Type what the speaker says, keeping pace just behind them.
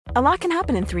A lot can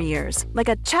happen in 3 years, like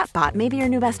a chatbot may be your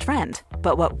new best friend.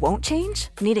 But what won't change?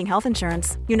 Needing health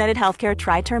insurance. United Healthcare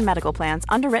Tri-Term Medical Plans,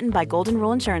 underwritten by Golden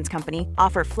Rule Insurance Company,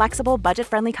 offer flexible,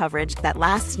 budget-friendly coverage that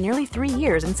lasts nearly 3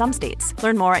 years in some states.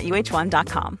 Learn more at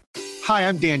uh1.com. Hi,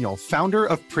 I'm Daniel, founder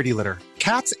of Pretty Litter.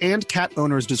 Cats and cat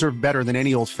owners deserve better than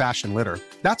any old-fashioned litter.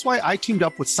 That's why I teamed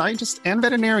up with scientists and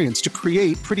veterinarians to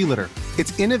create Pretty Litter.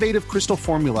 Its innovative crystal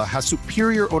formula has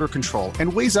superior odor control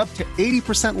and weighs up to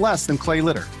 80% less than clay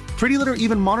litter. Pretty Litter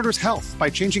even monitors health by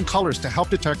changing colors to help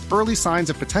detect early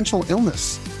signs of potential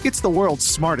illness. It's the world's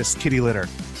smartest kitty litter.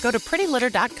 Go to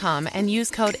prettylitter.com and use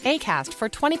code ACAST for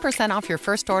 20% off your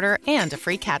first order and a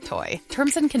free cat toy.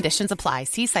 Terms and conditions apply.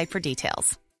 See site for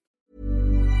details.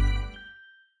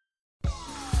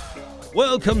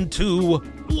 Welcome to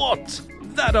What?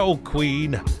 That Old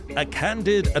Queen, a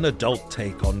candid and adult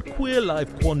take on queer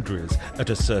life quandaries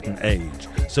at a certain age.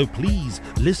 So please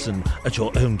listen at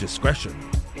your own discretion.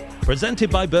 Presented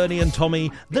by Bernie and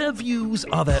Tommy, their views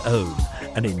are their own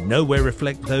and in no way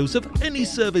reflect those of any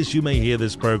service you may hear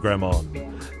this programme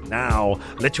on. Now,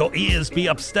 let your ears be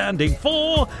upstanding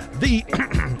for the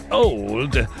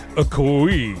Old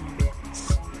Queen.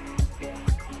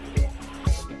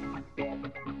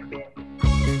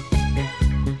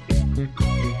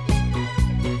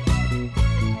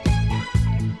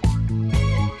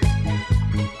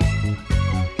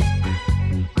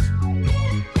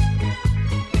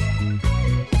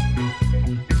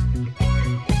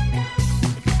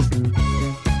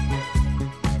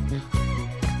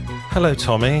 Hello,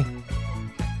 Tommy.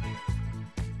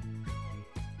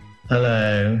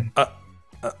 Hello.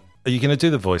 Are you going to do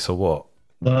the voice or what?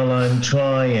 Well, I'm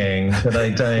trying, but I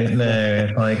don't know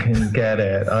if I can get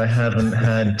it. I haven't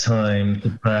had time to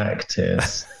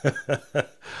practice.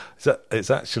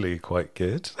 It's actually quite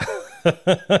good.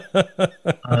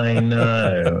 I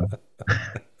know.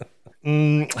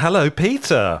 Hello,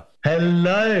 Peter.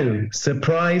 Hello.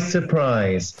 Surprise,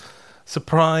 surprise.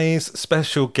 Surprise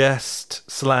special guest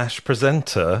 /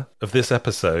 presenter of this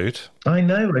episode. I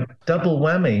know, a double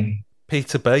whammy.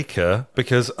 Peter Baker,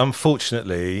 because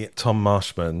unfortunately Tom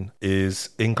Marshman is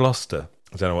in Gloucester.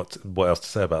 I don't know what else to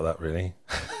say about that, really.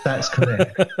 That's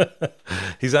correct.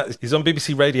 He's on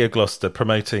BBC Radio Gloucester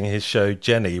promoting his show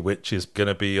Jenny, which is going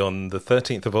to be on the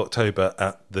 13th of October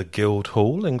at the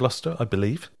Guildhall in Gloucester, I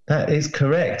believe. That is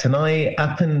correct. And I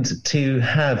happened to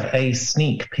have a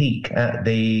sneak peek at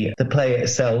the play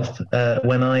itself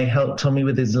when I helped Tommy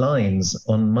with his lines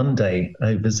on Monday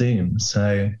over Zoom.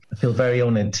 So I feel very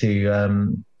honoured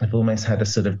to... I've almost had a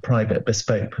sort of private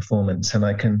bespoke performance, and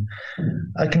I can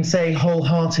say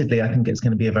wholeheartedly I think it's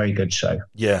going to be a very good show.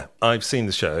 Yeah, I've seen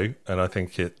the show and I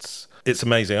think it's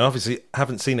amazing. I obviously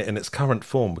haven't seen it in its current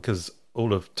form because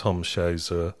all of Tom's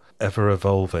shows are ever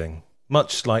evolving,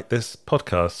 much like this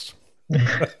podcast.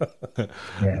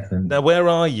 Yes, Now, where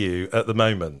are you at the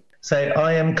moment? So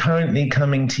I am currently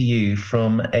coming to you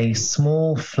from a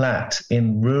small flat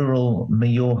in rural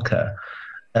Mallorca.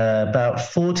 About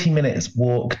 40 minutes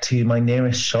walk to my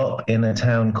nearest shop in a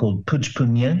town called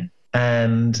Puigpunyent,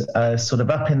 and sort of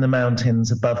up in the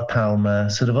mountains above Palma,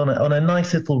 sort of on a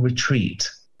nice little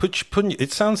retreat. Puigpunyent.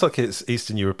 It sounds like it's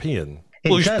Eastern European.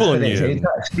 It's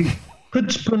actually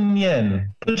Puigpunyent.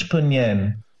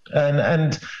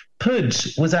 And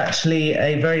Puig was actually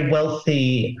a very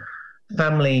wealthy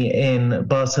family in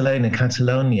Barcelona,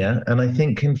 Catalonia, and I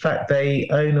think in fact they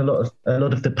own a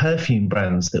lot of the perfume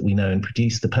brands that we know and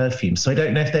produce the perfume. So I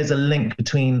don't know if there's a link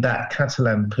between that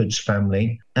Catalan Puig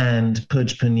family and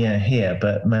Puigpunyent here,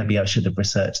 but maybe I should have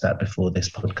researched that before this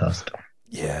podcast.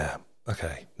 Yeah,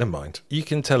 okay, never mind. You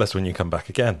can tell us when you come back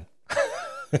again.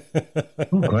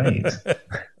 Oh, great.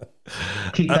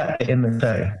 Keep that in the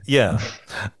show. Yeah.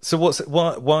 So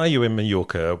why are you in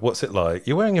Mallorca? What's it like?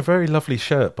 You're wearing a very lovely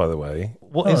shirt, by the way.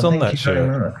 What is on that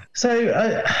shirt? So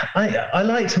I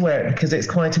like to wear it because it's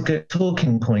quite a good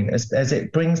talking point as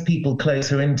it brings people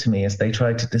closer into me as they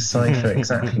try to decipher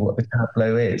exactly what the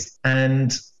tableau is.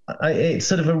 And it's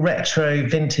sort of a retro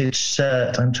vintage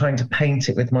shirt. I'm trying to paint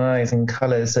it with my eyes in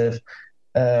colours of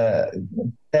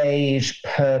beige,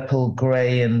 purple,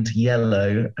 grey and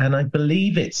yellow. And I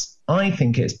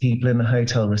think it's people in the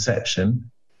hotel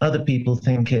reception. Other people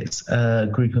think it's a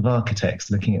group of architects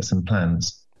looking at some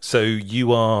plans. So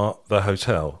you are the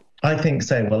hotel? I think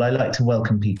so. Well, I like to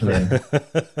welcome people in.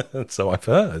 So I've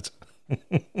heard.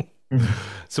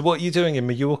 So what are you doing in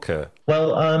Mallorca?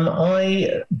 Well,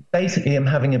 I basically am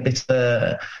having a bit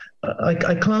of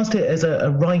I classed it as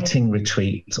a writing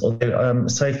retreat, although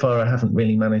so far I haven't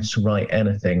really managed to write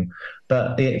anything.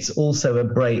 But it's also a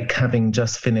break, having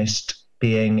just finished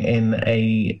being in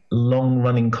a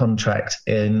long-running contract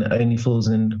in Only Fools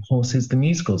and Horses the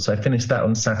musical. So I finished that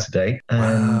on Saturday,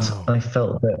 and I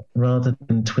felt that rather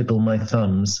than twiddle my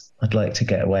thumbs, I'd like to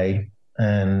get away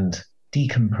and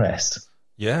decompress.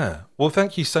 Yeah. Well,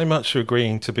 thank you so much for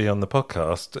agreeing to be on the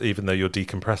podcast, even though you're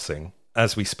decompressing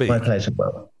as we speak. My pleasure.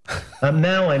 Well,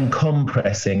 now I'm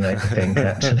compressing, I think,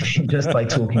 actually, just by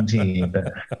talking to you,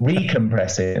 but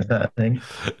recompressing, is that a thing?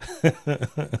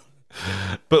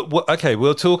 But okay,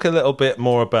 we'll talk a little bit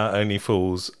more about Only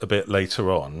Fools a bit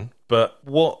later on. But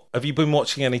what have you been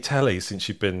watching any telly since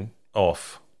you've been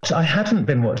off? I hadn't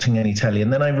been watching any telly,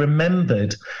 and then I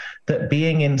remembered that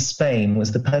being in Spain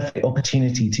was the perfect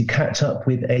opportunity to catch up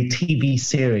with a TV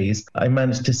series I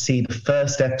managed to see the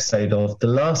first episode of the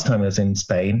last time I was in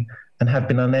Spain and have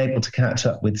been unable to catch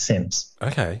up with since.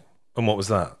 Okay, and what was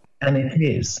that? And it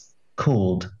is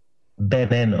called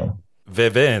Veneno.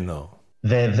 Veneno.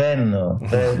 Veneno.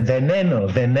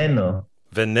 Veneno.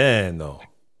 Veneno.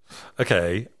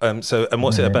 Okay, so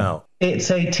what's it about?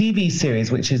 It's a TV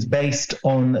series which is based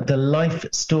on the life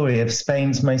story of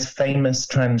Spain's most famous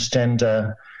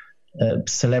transgender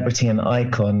celebrity and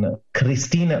icon,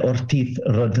 Cristina Ortiz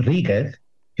Rodriguez,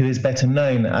 who is better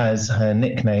known as her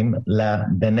nickname, La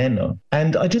Veneno.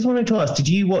 And I just wanted to ask, did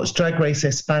you watch Drag Race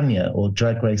España or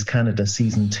Drag Race Canada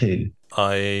Season 2?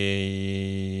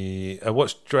 I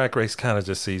watched Drag Race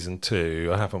Canada Season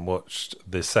 2. I haven't watched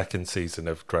the second season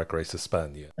of Drag Race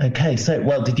España. Okay, so,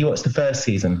 well, did you watch the first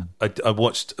season? I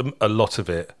watched a lot of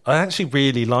it. I actually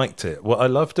really liked it. What I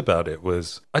loved about it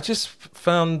was I just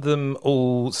found them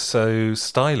all so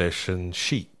stylish and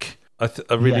chic. I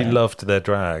really loved their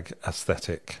drag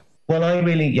aesthetic. Well, I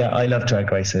love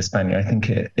Drag Race España. I think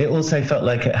it also felt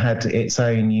like it had its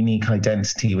own unique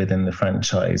identity within the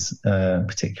franchise,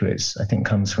 particularly, which I think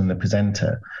comes from the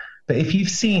presenter. But if you've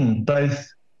seen both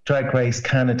Drag Race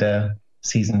Canada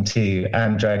Season 2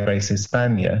 and Drag Race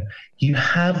España, you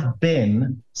have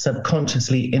been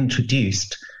subconsciously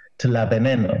introduced to La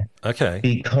Veneno. Okay.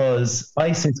 Because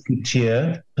Isis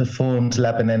Couture performed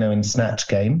La Veneno in Snatch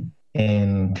Game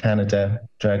in Canada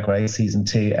Drag Race Season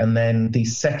 2, and then the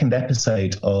second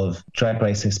episode of Drag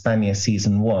Race España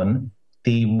Season 1,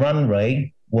 the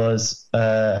runway was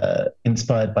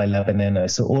inspired by La Veneno.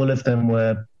 So all of them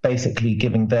were basically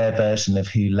giving their version of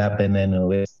who La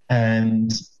Veneno is.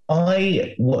 And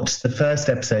I watched the first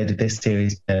episode of this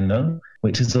series, Veneno,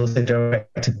 which is also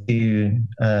directed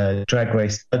to Drag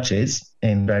Race judges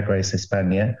in Drag Race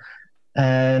España.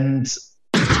 And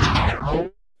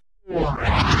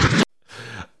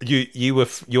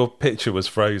your picture was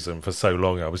frozen for so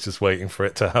long. I was just waiting for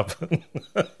it to happen.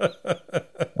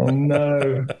 Oh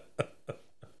no!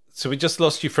 So we just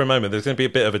lost you for a moment. There's going to be a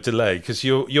bit of a delay because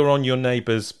you're on your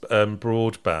neighbour's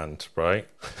broadband, right?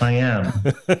 I am.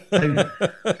 So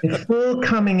before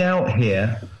coming out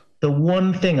here, the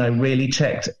one thing I really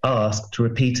asked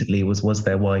repeatedly was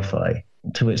there Wi-Fi?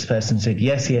 To which the person said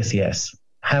yes.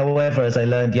 However, as I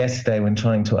learned yesterday when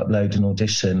trying to upload an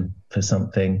audition for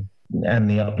something, and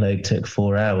the upload took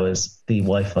 4 hours, the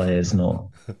Wi-Fi is not.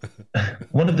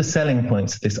 One of the selling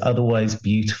points of this otherwise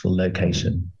beautiful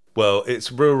location. Well,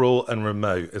 it's rural and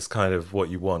remote is kind of what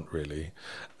you want, really,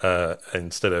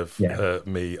 instead of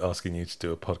me asking you to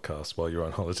do a podcast while you're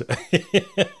on holiday.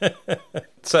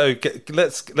 So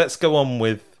let's go on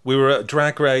with, we were at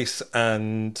Drag Race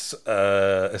and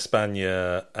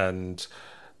España, and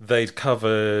they'd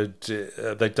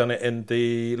done it in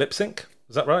the lip sync.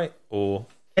 Is that right? Or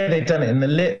yeah, they've done it in the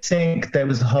lip sync. There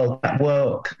was a whole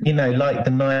catwalk, like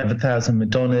the Night of 1,000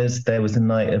 Madonnas. There was the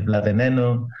Night of La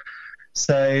Veneno.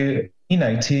 So,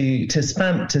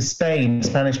 to Spain,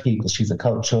 Spanish people, she's a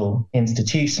cultural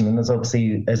institution and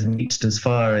has reached as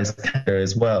far as Canada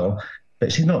as well.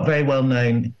 But she's not very well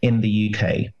known in the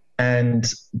UK. And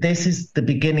this is the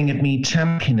beginning of me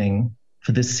championing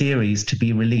for the series to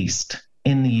be released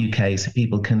in the UK so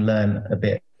people can learn a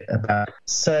bit about it.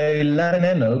 So La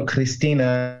Veneno,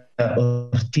 Cristina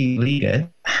Ortiz Rodriguez,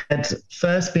 had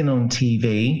first been on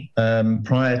TV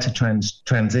prior to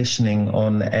transitioning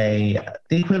on the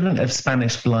equivalent of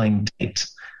Spanish Blind Date.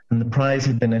 And the prize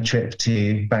had been a trip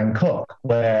to Bangkok,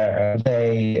 where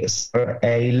they saw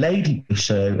a lady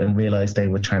show and realized they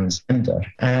were transgender.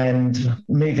 And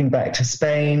moving back to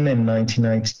Spain in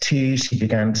 1992, she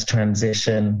began to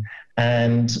transition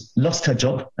and lost her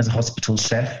job as a hospital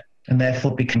chef, and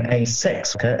therefore became a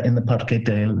sex worker in the Parque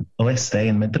del Oeste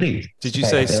in Madrid. Did you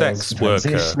say sex worker?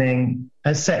 Transitioning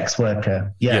as sex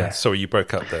worker, yeah. Sorry, you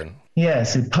broke up then. Yeah,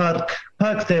 so Parque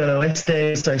del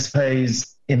Oeste, I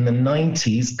suppose, in the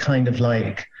 90s, kind of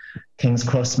like King's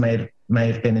Cross may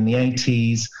have been in the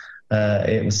 80s.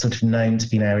 It was sort of known to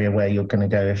be an area where you're going to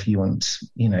go if you want,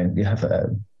 you have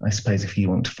I suppose if you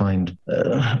want to find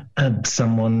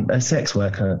someone, a sex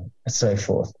worker, and so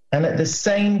forth. And at the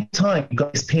same time, you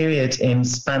got this period in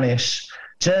Spanish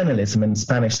journalism and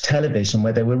Spanish television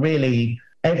where they were really,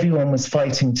 everyone was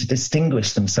fighting to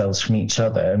distinguish themselves from each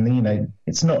other. And,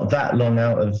 it's not that long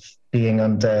out of being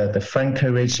under the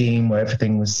Franco regime where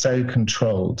everything was so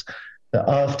controlled that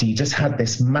after you just had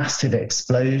this massive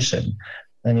explosion.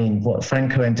 I mean, what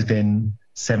Franco ended in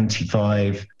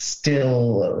 75,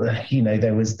 still,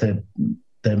 there was the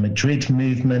Madrid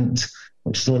movement,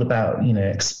 which is all about,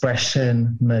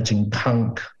 expression, merging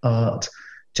punk, art,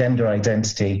 gender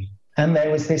identity. And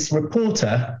there was this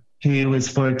reporter who was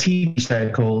for a TV show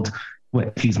called,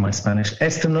 excuse my Spanish,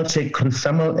 Esta Noche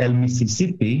Cruzamos el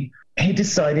Mississippi. He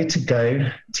decided to go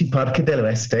to Parque del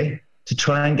Oeste to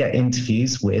try and get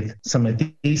interviews with some of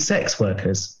these sex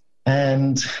workers.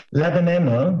 And La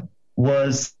Veneno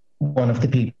was one of the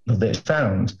people that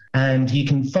found. And you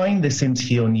can find this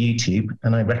interview on YouTube,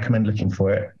 and I recommend looking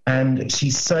for it. And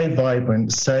she's so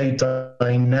vibrant, so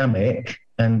dynamic,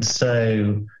 and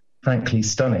so, frankly,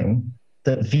 stunning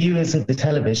that viewers of the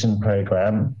television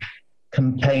program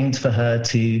campaigned for her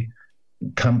to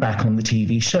come back on the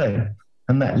TV show.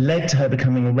 And that led to her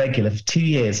becoming a regular for 2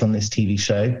 years on this TV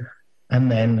show,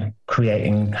 and then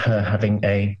creating her having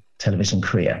a television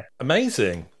career.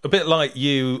 Amazing. A bit like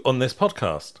you on this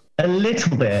podcast. A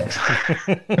little bit.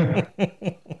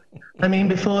 I mean,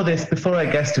 before I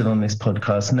guested on this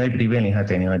podcast, nobody really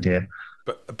had any idea.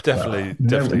 But definitely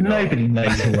nobody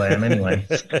knows who I am anyway.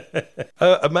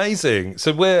 Amazing.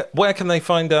 So where can they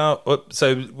find out?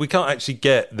 So we can't actually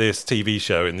get this TV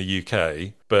show in the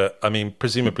UK, but I mean,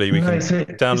 presumably we can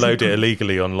download it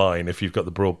illegally online if you've got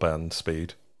the broadband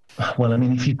speed. Well, I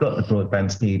mean, if you've got the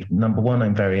broadband speed, number one,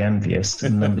 I'm very envious.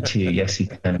 And number two, yes, you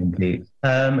can indeed.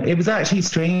 It was actually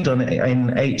streamed in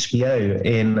HBO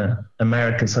in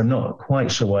America, so I'm not quite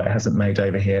sure why it hasn't made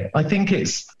over here. I think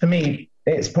it's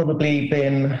probably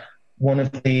been one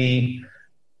of the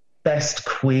best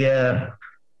queer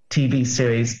TV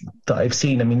series that I've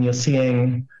seen. I mean, you're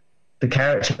seeing the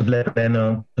character of La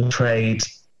Veneno portrayed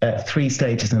at 3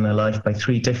 stages in her life by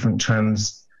 3 different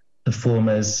trans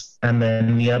performers, and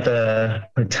then the other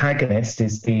protagonist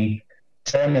is the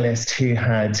journalist who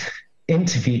had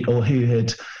interviewed or who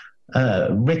had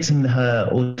written her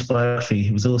autobiography,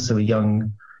 who was also a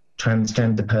young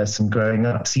transgender person growing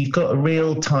up. So you've got a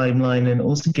real timeline, and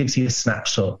also gives you a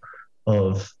snapshot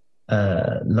of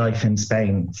life in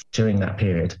Spain during that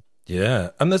period. Yeah,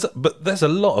 and there's a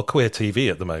lot of queer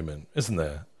TV at the moment, isn't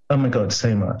there? Oh my God,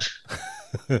 so much.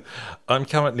 I'm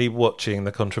currently watching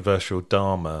the controversial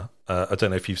Dharma. I don't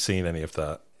know if you've seen any of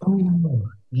that. Oh,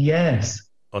 yes.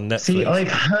 On Netflix. See,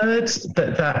 I've heard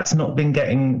that's not been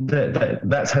getting,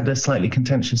 that's had a slightly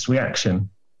contentious reaction.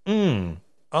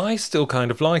 I still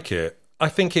kind of like it. I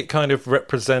think it kind of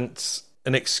represents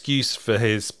an excuse for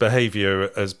his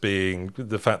behaviour as being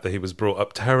the fact that he was brought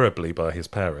up terribly by his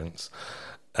parents.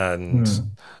 And,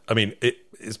 I mean,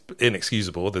 it's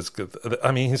inexcusable.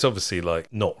 He's obviously,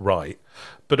 not right.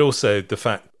 But also the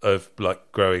fact of,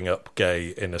 growing up gay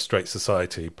in a straight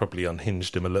society probably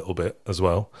unhinged him a little bit as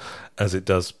well, as it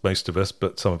does most of us,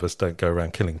 but some of us don't go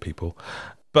around killing people.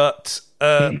 But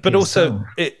also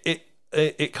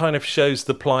it kind of shows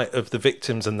the plight of the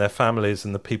victims and their families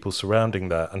and the people surrounding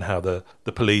that, and how the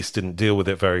police didn't deal with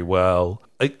it very well.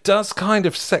 It does kind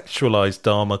of sexualise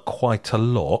Dharma quite a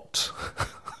lot,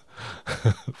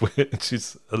 which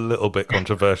is a little bit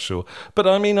controversial. But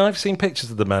I mean, I've seen pictures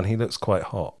of the man. He looks quite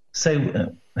hot. So,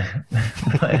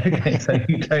 okay, so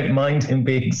you don't mind him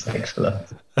being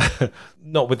sexualised?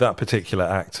 Not with that particular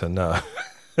actor, no.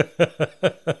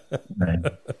 No.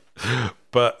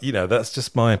 But, that's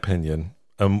just my opinion.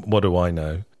 What do I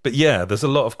know? But yeah, there's a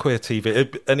lot of queer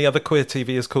TV. Any other queer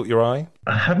TV has caught your eye?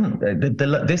 I haven't.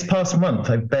 This past month,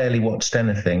 I've barely watched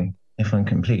anything, if I'm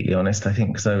completely honest. I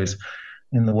think because I was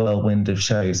in the whirlwind of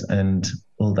shows and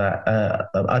all that.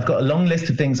 I've got a long list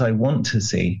of things I want to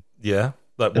see. Yeah?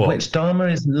 Like what? Which Dharma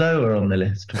is lower on the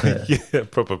list. But... yeah,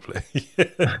 probably.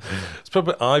 Yeah. It's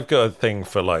probably. I've got a thing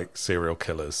for serial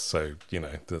killers, so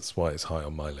that's why it's high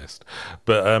on my list.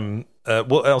 But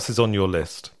what else is on your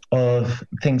list of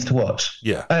things to watch?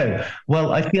 Yeah. Oh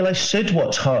well, I feel I should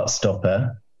watch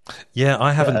Heartstopper. Yeah,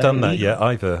 I haven't done that yet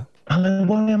either.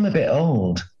 I'm a bit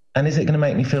old, and is it going to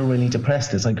make me feel really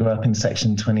depressed as I grow up in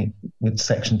Section 20 with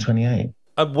Section 28?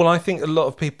 Well, I think a lot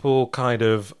of people kind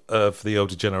of the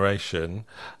older generation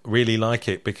really like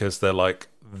it because they're like,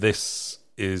 this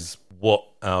is what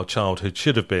our childhood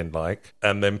should have been like.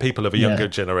 And then people of a younger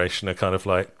generation are kind of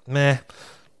like, meh,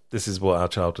 this is what our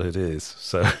childhood is.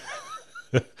 So,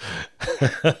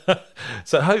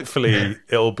 so hopefully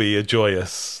it'll be a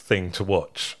joyous thing to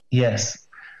watch. Yes.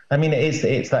 I mean,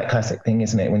 it's that classic thing,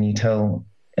 isn't it? When you tell,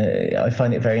 I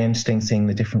find it very interesting seeing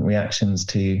the different reactions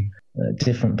to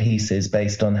different pieces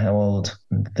based on how old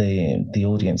the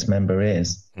audience member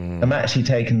is. I'm actually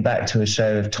taken back to a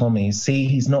show of Tommy's. See,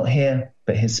 he's not here,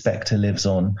 but his spectre lives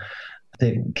on.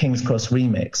 The King's Cross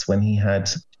remix, when he had,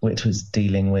 which was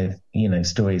dealing with,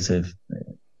 stories of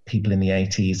people in the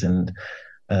 80s, and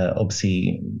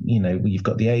obviously, you've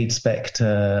got the AIDS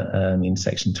spectre in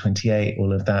Section 28,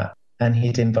 all of that. And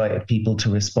he'd invited people to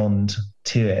respond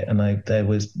to it. And there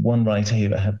was one writer who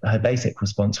her basic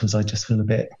response was, I just feel a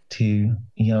bit too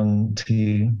young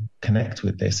to connect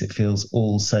with this. It feels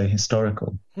all so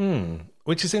historical.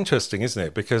 Which is interesting, isn't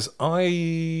it? Because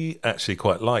I actually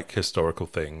quite like historical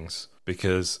things,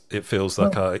 because it feels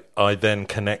like I then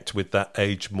connect with that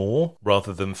age more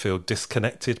rather than feel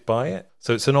disconnected by it.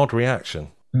 So it's an odd reaction.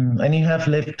 And you have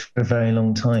lived for a very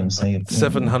long time. So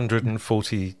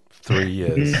 743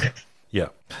 years. Yeah.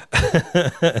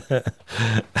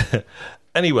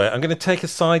 Anyway, I'm going to take a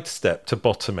sidestep to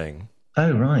bottoming.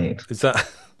 Oh, right. Is that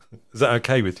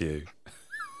okay with you?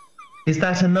 Is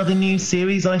that another new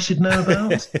series I should know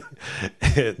about?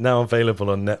 Now available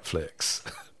on Netflix.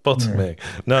 Bottoming.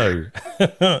 No.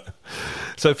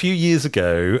 So a few years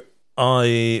ago,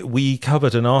 we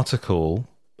covered an article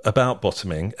about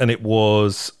bottoming, and it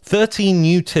was 13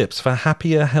 new tips for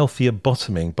happier, healthier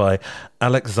bottoming by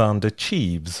Alexander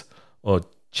Cheves, or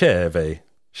Cherve? I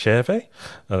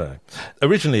don't know.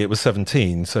 Originally it was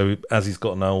 17, so as he's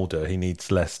gotten older, he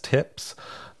needs less tips.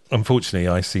 Unfortunately,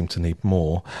 I seem to need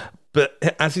more. But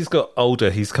as he's got older,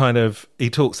 he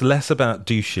talks less about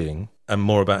douching and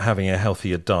more about having a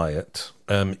healthier diet,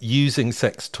 using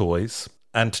sex toys,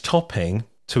 and topping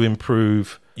to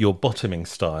improve your bottoming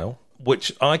style,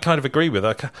 which I kind of agree with.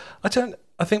 I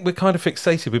think we're kind of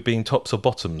fixated with being tops or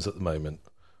bottoms at the moment.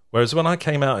 Whereas when I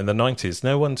came out in the 90s,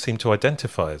 no one seemed to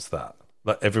identify as that.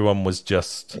 Like, everyone was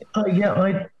just...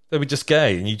 They were just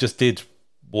gay, and you just did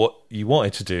what you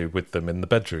wanted to do with them in the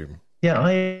bedroom. Yeah,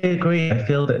 I agree. I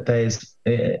feel that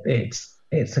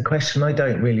it's a question I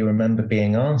don't really remember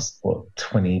being asked,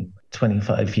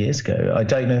 25 years ago. I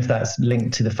don't know if that's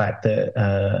linked to the fact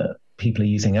that people are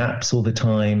using apps all the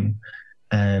time,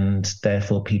 and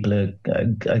therefore people are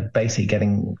basically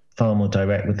getting far more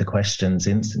direct with the questions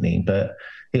instantly. But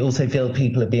it also feels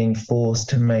people are being forced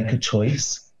to make a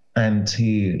choice and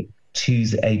to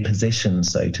choose a position,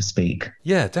 so to speak.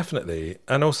 Yeah, definitely.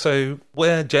 And also,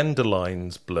 where gender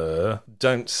lines blur,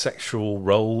 don't sexual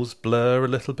roles blur a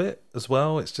little bit as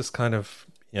well? It's just kind of,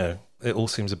 it all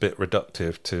seems a bit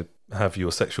reductive to have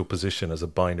your sexual position as a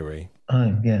binary.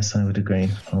 Oh, yes, I would agree.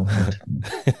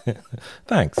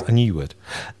 Thanks, I knew you would.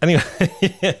 Anyway,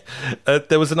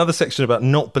 there was another section about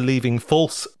not believing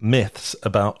false myths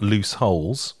about loose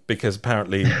holes, because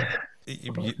apparently...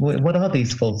 What are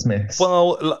these false myths?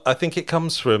 Well, I think it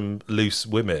comes from loose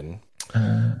women,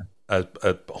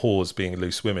 whores being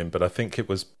loose women, but I think it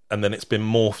was... And then it's been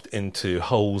morphed into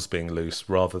holes being loose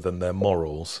rather than their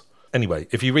morals. Anyway,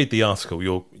 if you read the article,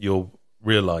 you'll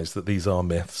realise that these are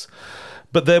myths.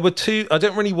 But there were two... I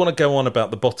don't really want to go on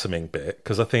about the bottoming bit,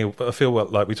 because I feel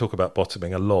like we talk about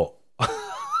bottoming a lot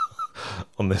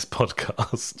on this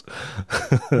podcast.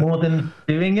 More than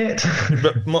doing it?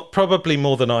 But probably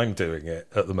more than I'm doing it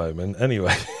at the moment.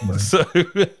 Anyway,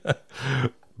 right.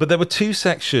 But there were two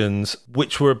sections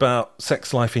which were about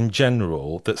sex life in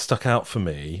general that stuck out for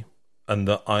me and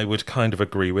that I would kind of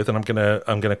agree with, and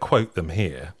I'm gonna quote them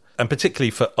here. And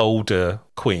particularly for older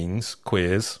queers,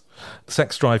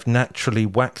 sex drive naturally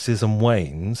waxes and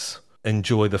wanes.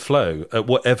 Enjoy the flow at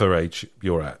whatever age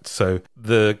you're at. So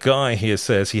the guy here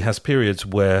says he has periods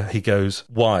where he goes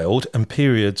wild and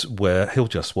periods where he'll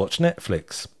just watch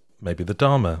Netflix, maybe the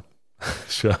Dharma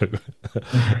show.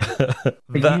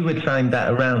 You would find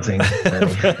that arousing.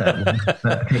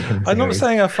 I'm not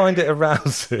saying I find it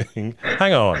arousing.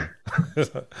 Hang on.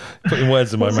 Putting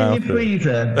words in my mouth. What's in your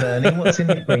breather, Bernie? What's in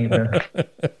your breather?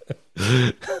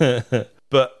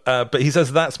 But he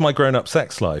says, that's my grown-up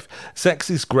sex life. Sex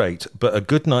is great, but a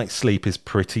good night's sleep is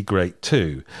pretty great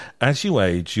too. As you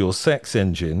age, your sex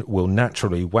engine will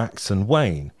naturally wax and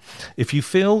wane. If you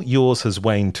feel yours has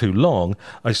waned too long,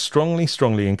 I strongly,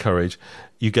 strongly encourage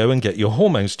you go and get your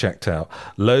hormones checked out.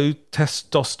 Low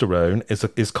testosterone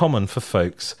is common for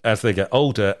folks as they get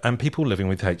older and people living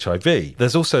with HIV.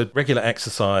 There's also regular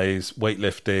exercise,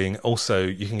 weightlifting. Also,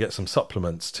 you can get some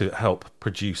supplements to help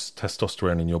produce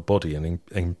testosterone in your body and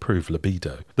improve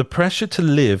libido. The pressure to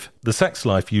live the sex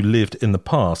life you lived in the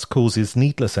past causes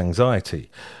needless anxiety.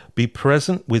 Be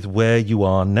present with where you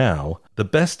are now. The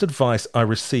best advice I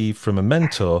received from a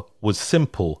mentor was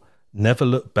simple. Never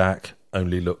look back,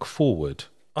 only look forward.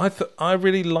 I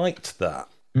really liked that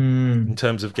in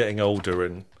terms of getting older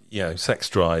and, sex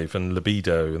drive and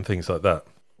libido and things like that.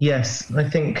 Yes, I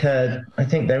think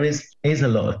there is a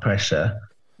lot of pressure,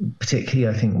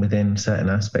 particularly I think within certain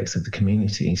aspects of the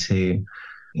community to,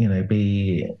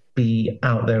 be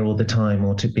out there all the time,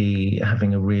 or to be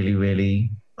having a really, really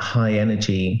high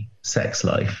energy sex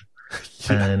life.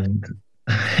 And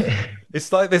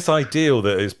it's like this ideal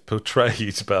that is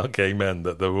portrayed about gay men,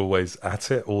 that they're always at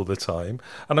it all the time.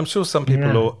 And I'm sure some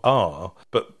people are,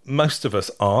 but most of us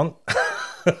aren't.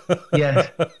 Yeah.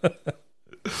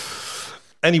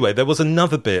 Anyway, there was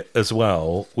another bit as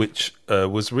well, which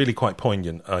was really quite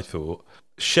poignant, I thought.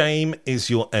 Shame is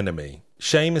your enemy.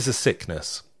 Shame is a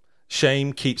sickness.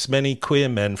 Shame keeps many queer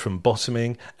men from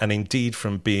bottoming and indeed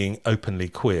from being openly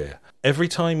queer. Every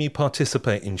time you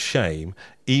participate in shame,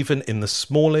 even in the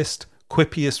smallest,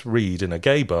 quippiest read in a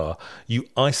gay bar, you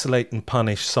isolate and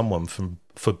punish someone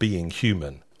for being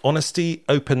human. Honesty,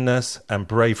 openness, and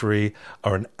bravery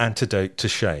are an antidote to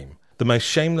shame. The most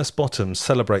shameless bottoms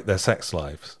celebrate their sex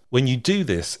lives. When you do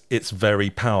this, it's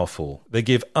very powerful. They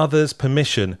give others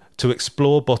permission to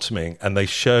explore bottoming, and they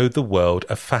show the world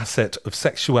a facet of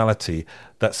sexuality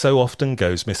that so often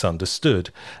goes misunderstood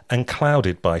and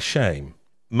clouded by shame.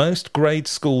 Most grade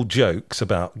school jokes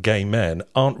about gay men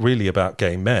aren't really about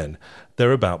gay men.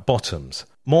 They're about bottoms.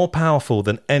 More powerful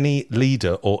than any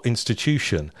leader or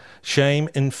institution, shame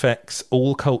infects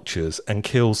all cultures and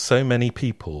kills so many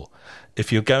people. If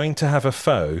you're going to have a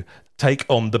foe, take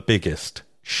on the biggest,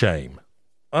 shame.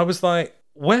 I was like,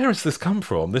 where has this come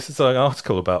from? This is an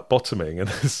article about bottoming, and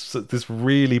this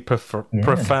really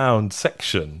profound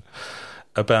section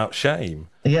about shame.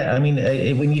 Yeah, I mean,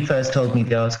 when you first told me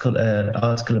the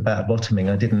article about bottoming,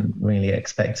 I didn't really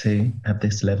expect to have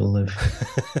this level of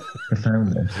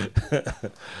profoundness.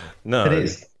 No, but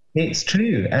it's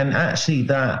true. And actually,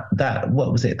 that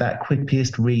what was it? That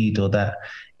quippiest read or that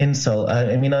insult.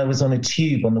 I mean, I was on a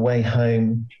tube on the way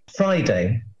home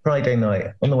Friday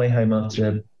night on the way home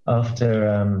after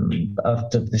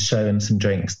the show and some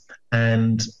drinks,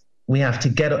 and we have to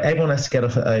everyone has to get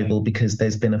off at Oval because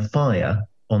there's been a fire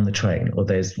on the train, or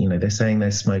there's, they're saying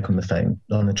there's smoke on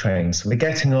the train. So we're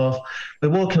getting off, we're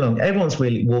walking along, everyone's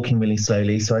really walking really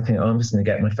slowly. So I think, I'm just going to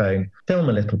get my phone, film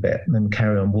a little bit, and then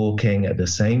carry on walking at the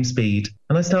same speed.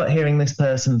 And I start hearing this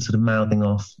person sort of mouthing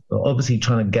off, obviously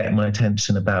trying to get my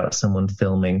attention about someone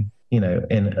filming,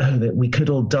 that we could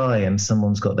all die, and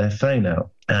someone's got their phone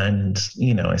out. And,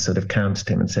 I sort of countered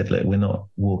him and said, look, we're not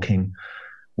walking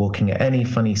at any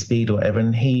funny speed or whatever.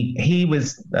 And he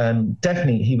was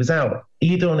definitely, he was out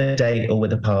either on a date or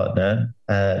with a partner,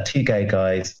 two gay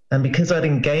guys. And because I'd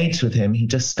engaged with him, he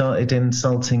just started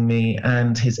insulting me,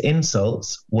 and his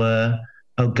insults were,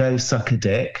 "Oh, go suck a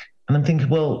dick." And I'm thinking,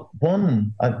 well,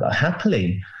 one,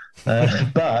 happily,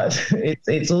 but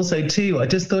it's also two, I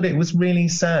just thought it was really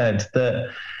sad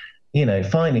that,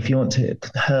 fine, if you want to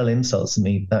hurl insults at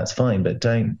me, that's fine, but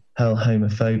don't hurl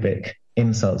homophobic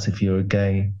insults if you're a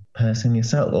gay person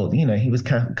yourself. Or, he was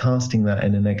casting that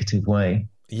in a negative way.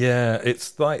 Yeah,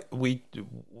 it's like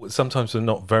sometimes we're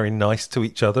not very nice to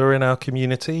each other in our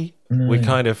community. No. We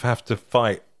kind of have to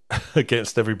fight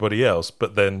against everybody else,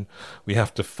 but then we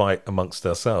have to fight amongst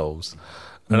ourselves.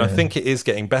 And yeah. I think it is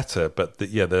getting better, but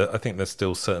I think there's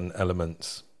still certain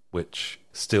elements which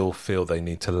still feel they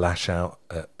need to lash out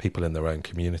at people in their own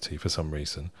community for some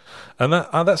reason. And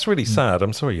that's really sad.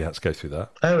 I'm sorry you had to go through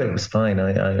that. Oh, it was fine.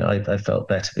 I felt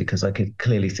better because I could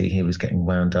clearly see he was getting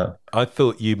wound up. I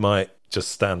thought you might just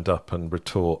stand up and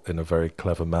retort in a very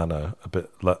clever manner, a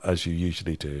bit like, as you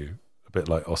usually do, a bit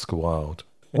like Oscar Wilde.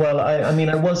 Well, I mean,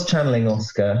 I was channeling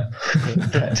Oscar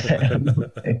that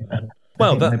day.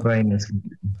 Well, my brain is...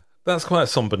 That's quite a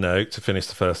somber note to finish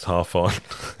the first half on.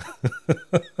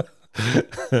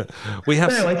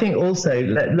 I think also,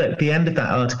 look, the end of that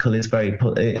article is very,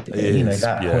 point is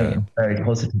very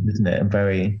positive, isn't it? And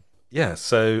very... Yeah,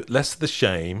 so less of the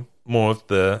shame, more of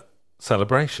the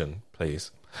celebration,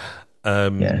 please.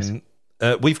 Yes.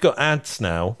 We've got ads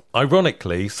now.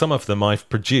 Ironically, some of them I've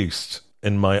produced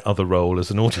in my other role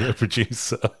as an audio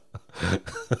producer. Oh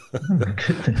my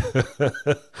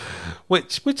goodness.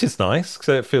 Which is nice,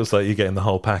 so it feels like you're getting the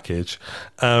whole package.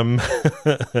 Whole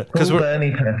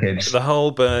Bernie package. The whole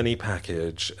Bernie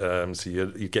package. So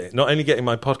you get not only getting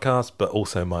my podcast, but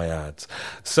also my ads.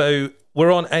 So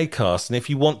we're on Acast, and if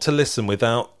you want to listen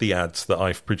without the ads that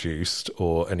I've produced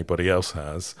or anybody else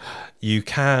has, you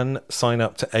can sign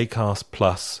up to Acast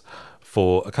Plus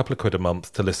for a couple of quid a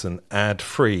month to listen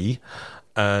ad-free.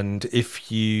 And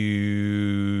if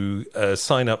you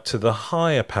sign up to the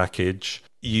higher package,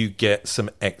 you get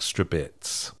some extra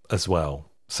bits as well.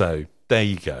 So there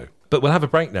you go. But we'll have a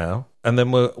break now, and then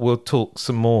we'll talk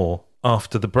some more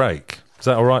after the break. Is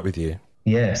that all right with you?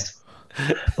 Yes.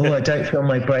 Oh, I don't feel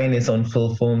my brain is on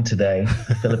full form today.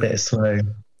 I feel a bit slow.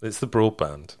 It's the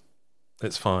broadband.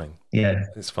 It's fine. Yeah.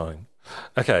 It's fine.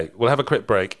 Okay, we'll have a quick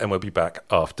break, and we'll be back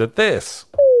after this.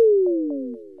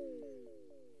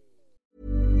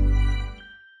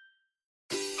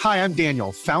 Hi, I'm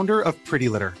Daniel, founder of Pretty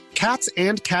Litter. Cats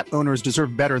and cat owners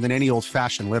deserve better than any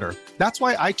old-fashioned litter. That's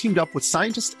why I teamed up with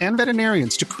scientists and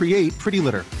veterinarians to create Pretty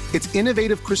Litter. Its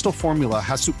innovative crystal formula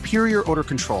has superior odor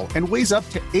control and weighs up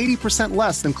to 80%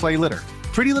 less than clay litter.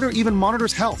 Pretty Litter even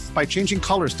monitors health by changing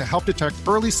colors to help detect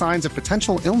early signs of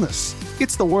potential illness.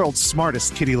 It's the world's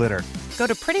smartest kitty litter. Go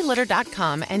to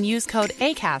prettylitter.com and use code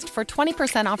ACAST for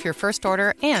 20% off your first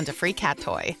order and a free cat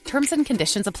toy. Terms and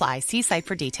conditions apply. See site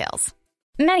for details.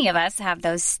 Many of us have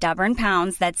those stubborn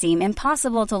pounds that seem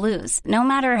impossible to lose, no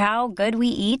matter how good we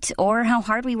eat or how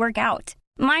hard we work out.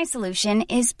 My solution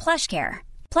is PlushCare.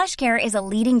 PlushCare is a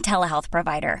leading telehealth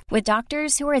provider with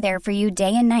doctors who are there for you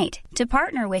day and night to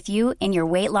partner with you in your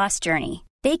weight loss journey.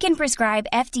 They can prescribe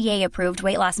FDA-approved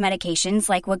weight loss medications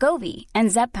like Wegovy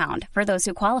and Zepbound for those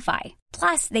who qualify.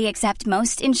 Plus, they accept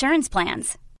most insurance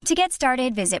plans. To get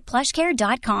started, visit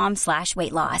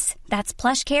plushcare.com/weightloss. That's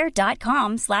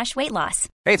plushcare.com/weightloss.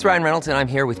 Hey, it's Ryan Reynolds, and I'm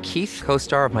here with Keith,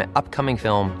 co-star of my upcoming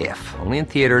film, If, only in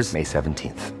theaters May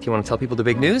 17th. Do you want to tell people the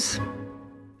big news?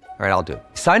 All right, I'll do it.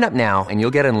 Sign up now and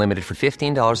you'll get unlimited for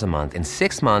 $15 a month and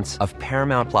 6 months of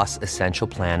Paramount Plus Essential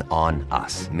Plan on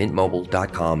us.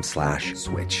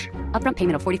 MintMobile.com/switch. Upfront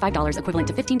payment of $45 equivalent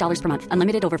to $15 per month.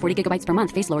 Unlimited over 40 gigabytes per month.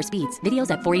 Face lower speeds.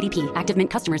 Videos at 480p. Active Mint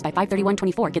customers by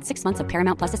 531.24 get 6 months of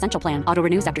Paramount Plus Essential Plan. Auto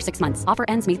renews after 6 months. Offer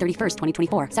ends May 31st,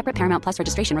 2024. Separate Paramount Plus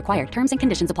registration required. Terms and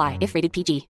conditions apply if rated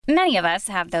PG. Many of us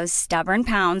have those stubborn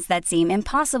pounds that seem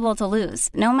impossible to lose,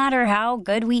 no matter how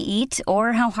good we eat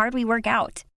or how hard we work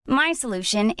out. My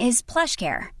solution is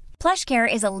PlushCare.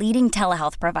 PlushCare is a leading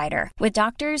telehealth provider with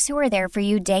doctors who are there for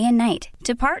you day and night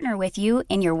to partner with you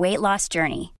in your weight loss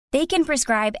journey. They can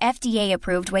prescribe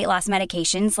FDA-approved weight loss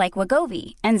medications like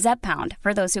Wegovy and Zepbound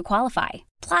for those who qualify.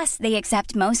 Plus, they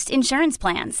accept most insurance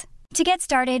plans. To get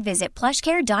started, visit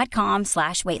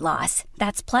plushcare.com/weightloss.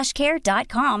 That's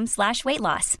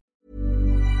plushcare.com/weightloss.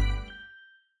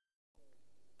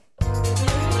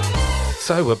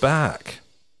 So we're back.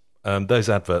 Those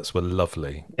adverts were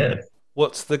lovely. Yeah.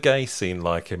 What's the gay scene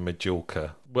like in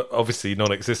Majorca? Well, obviously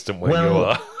non-existent where you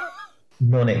are.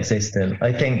 Non-existent.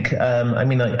 I think,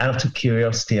 out of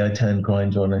curiosity, I turned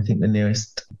Grindr on. I think the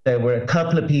nearest, there were a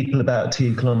couple of people about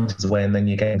 2 kilometres away, and then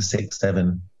you're getting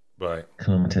 6-7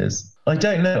 kilometres. I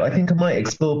don't know. I think I might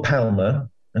explore Palma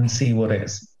and see what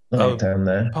it's like down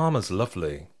there. Palma's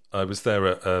lovely. I was there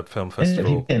at a film festival.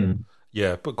 Have you been?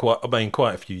 Yeah, but quite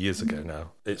a few years ago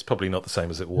now. It's probably not the same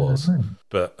as it was.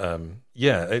 But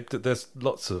there's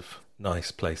lots of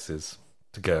nice places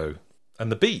to go.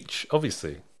 And the beach,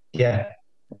 obviously. Yeah.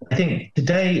 I think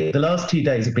today, the last 2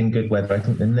 days have been good weather. I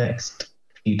think the next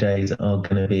few days are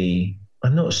going to be,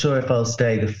 I'm not sure if I'll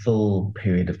stay the full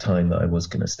period of time that I was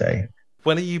going to stay.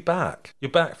 When are you back?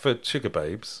 You're back for Sugar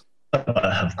Babes?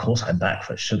 Of course I'm back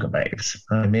for Sugar Babes.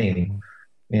 I mean...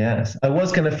 Yes, I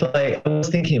was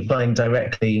thinking of flying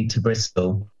directly to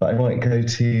Bristol, but I might go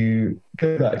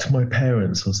back to my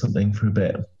parents or something for a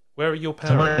bit. Where are your So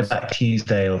I might parents? go back to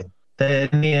Teesdale. They're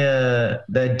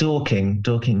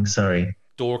Dorking, Surrey.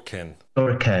 Dorking.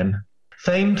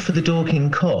 Famed for the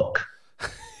Dorking cock.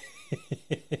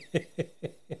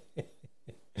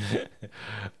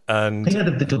 And Have you heard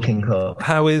of the Dorking cock?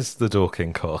 how is the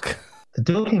Dorking cock? The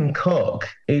Dorking cock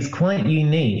is quite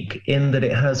unique in that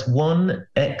it has one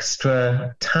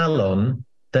extra talon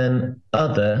than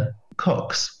other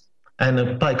cocks.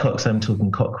 And by cocks, I'm talking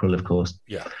cockerel, of course.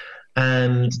 Yeah.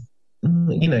 And,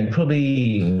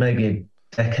 probably maybe a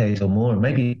decade or more,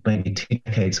 maybe 2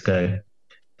 decades ago,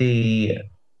 the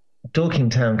Dorking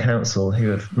Town Council, who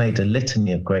have made a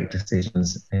litany of great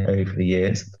decisions over the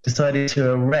years, decided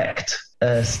to erect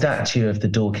a statue of the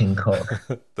Dorking cock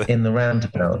in the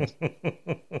roundabout,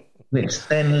 which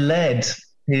then led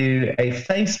to a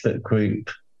Facebook group,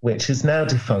 which is now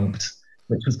defunct,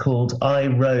 which was called I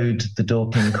Rode the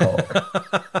Dorking Cock,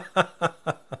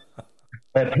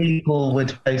 where people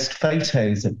would post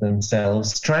photos of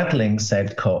themselves straddling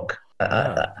said cock.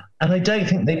 And I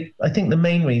think the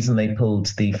main reason they pulled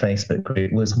the Facebook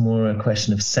group was more a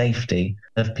question of safety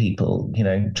of people,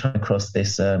 trying to cross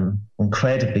this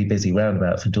incredibly busy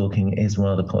roundabout for Dorking is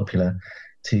rather popular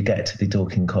to get to the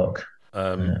Dorking cock.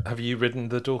 Have you ridden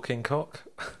the Dorking Cock?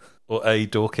 Or a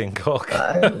Dorking Cock?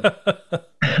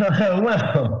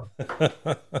 Well,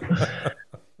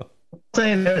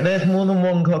 saying there's more than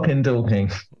one cock in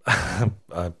Dorking.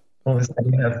 Honestly,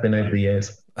 it has been over the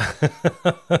years.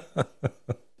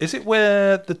 Is it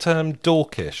where the term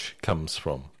dorkish comes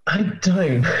from? I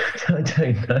don't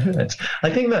know. I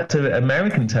think that's an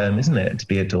American term, isn't it, to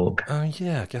be a dork? Oh,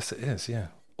 yeah, I guess it is, yeah.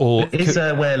 Or is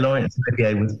where Laurence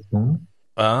Olivier was born.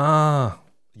 Ah,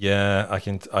 yeah, I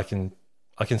can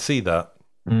see that.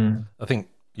 Mm. I think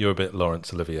you're a bit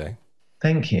Laurence Olivier.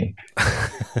 Thank you.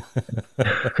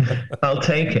 I'll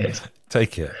take it.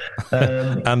 Take it.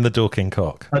 And the Dorking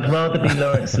Cock. I'd rather be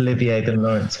Laurence Olivier than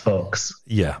Lawrence Fox.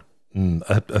 Yeah,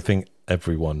 I think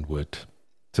everyone would,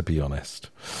 to be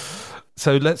honest.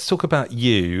 So let's talk about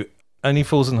you. Only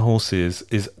Fools and Horses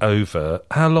is over.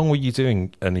 How long were you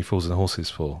doing Only Fools and Horses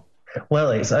for?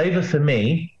 Well, it's over for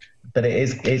me, but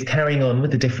it's carrying on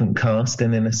with a different cast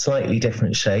and in a slightly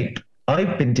different shape.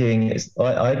 I've been doing it.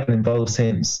 I've been involved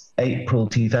since April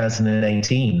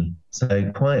 2018,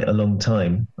 so quite a long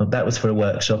time. That was for a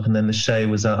workshop, and then the show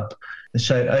was up. The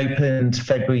show opened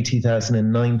February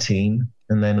 2019,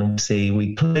 and then obviously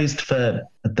we closed for.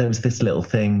 There was this little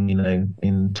thing,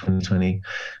 in 2020.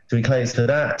 So we closed for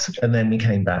that, and then we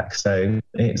came back. So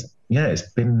it's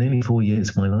been nearly 4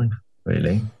 years of my life,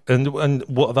 really. And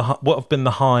what have been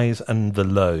the highs and the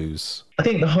lows? I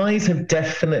think the highs have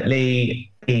definitely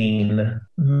been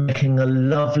making a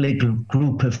lovely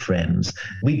group of friends.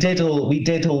 We did all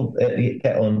get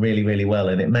on really, really well,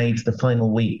 and it made the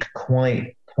final week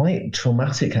quite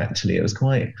traumatic. Actually, it was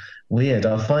quite weird.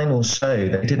 Our final show,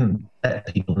 they didn't let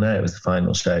people know it was the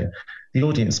final show. The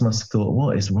audience must have thought,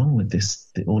 what is wrong with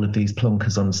this? All of these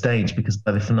plonkers on stage, because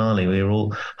by the finale, we were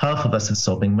all, half of us are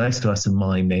sobbing, most of us are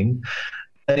miming.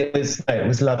 It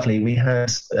was lovely. We had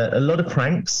a lot of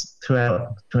pranks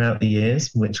throughout the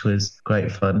years, which was great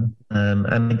fun. And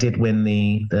I did win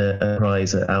the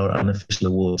prize at our unofficial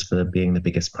awards for being the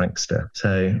biggest prankster.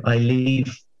 So I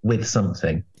leave with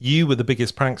something. You were the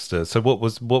biggest prankster. So what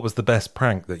was the best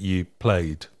prank that you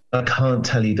played? I can't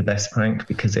tell you the best prank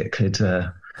because it could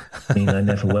mean I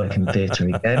never work in theatre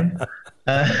again.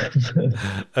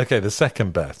 Okay, the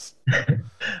second best.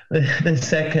 The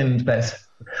second best.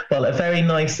 Well, a very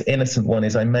nice, innocent one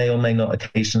is I may or may not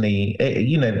occasionally,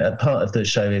 a part of the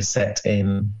show is set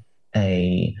in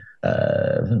a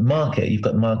market. You've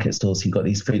got market stalls, you've got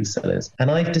these fruit sellers. And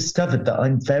I've discovered that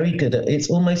I'm very good at, it's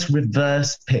almost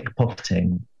reverse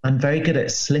pickpocketing. I'm very good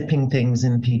at slipping things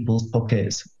in people's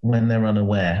pockets when they're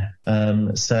unaware.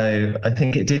 So I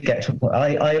think it did get to a point.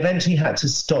 I eventually had to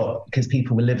stop because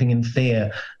people were living in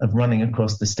fear of running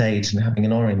across the stage and having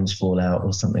an orange fall out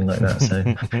or something like that. So,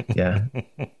 yeah.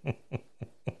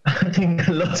 I think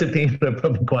a lot of people are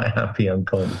probably quite happy on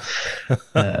con.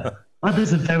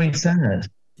 Others are very sad.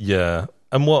 Yeah.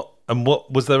 And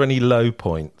what was there any low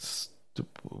points?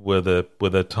 Were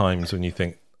there times when you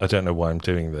think, I don't know why I'm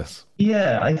doing this?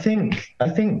 Yeah, I think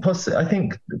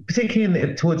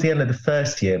particularly towards the end of the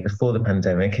first year before the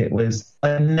pandemic,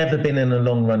 I've never been in a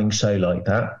long running show like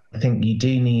that. I think you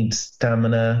do need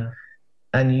stamina,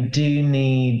 and you do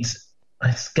need,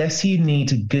 I guess you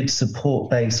need a good support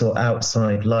base or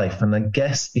outside life. And I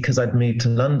guess because I'd moved to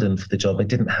London for the job, I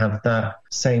didn't have that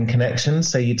same connection.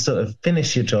 So you'd sort of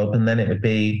finish your job and then it would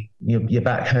be you're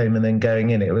back home and then going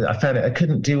in. I found I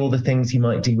couldn't do all the things you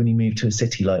might do when you move to a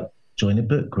city, like join a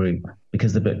book group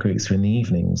because the book groups are in the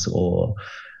evenings, or,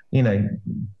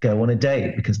 go on a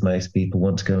date because most people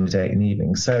want to go on a date in the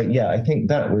evening. So, yeah, I think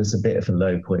that was a bit of a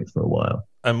low point for a while.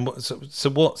 And so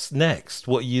what's next?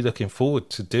 What are you looking forward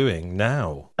to doing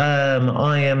now?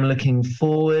 I am looking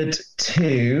forward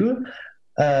to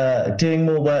doing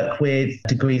more work with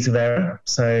Degrees of Error.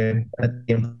 So at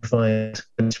the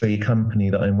improvisatory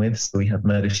company that I'm with, so we have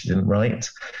Murder, She Didn't Write.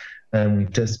 And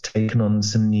we've just taken on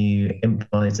some new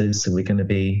improvisers, so we're going to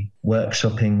be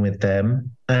workshopping with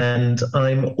them. And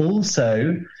I'm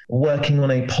also working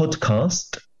on a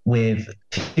podcast with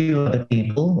 2 other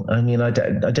people. I mean, I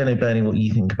don't know, Bernie, what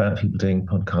you think about people doing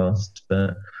podcasts,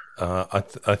 but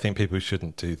I think people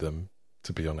shouldn't do them,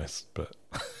 to be honest. But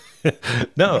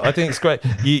no, I think it's great.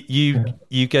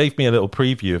 You gave me a little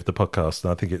preview of the podcast,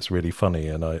 and I think it's really funny,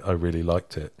 and I really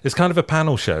liked it. It's kind of a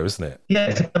panel show, isn't it? Yeah,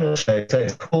 it's a panel show. So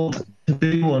it's called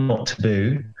Taboo or Not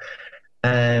Taboo.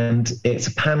 And it's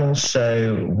a panel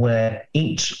show where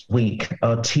each week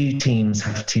our 2 teams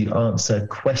have to answer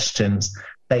questions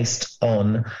based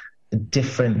on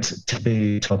different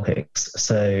taboo topics.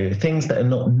 So things that are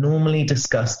not normally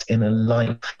discussed in a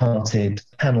light-hearted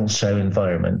panel show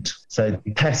environment. So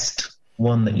we test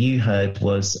one that you heard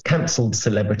was cancelled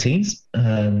celebrities.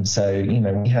 So, we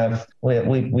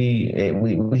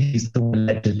used the word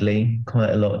allegedly quite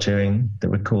a lot during the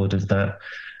record of that.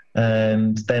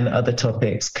 And then other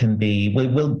topics can be,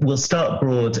 we'll start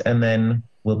broad and then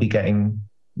we'll be getting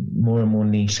more and more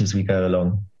niche as we go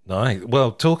along. Nice.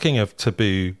 Well, talking of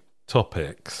taboo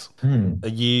topics, are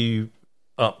you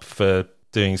up for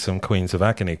doing some Queens of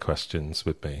Agony questions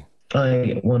with me?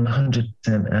 I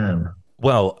 100% am.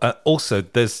 Well, also,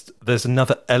 there's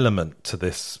another element to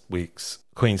this week's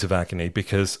Queens of Agony,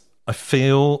 because I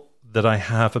feel that I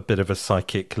have a bit of a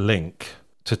psychic link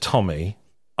to Tommy.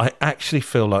 I actually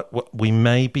feel like we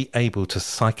may be able to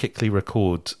psychically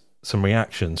record some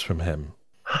reactions from him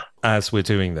as we're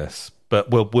doing this. But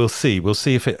we'll see. We'll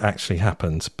see if it actually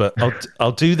happens. But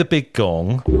I'll do the big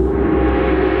gong.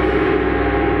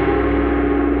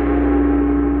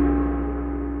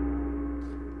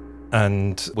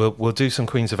 And we'll do some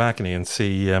Queens of Agony and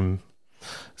see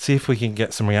if we can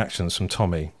get some reactions from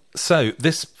Tommy. So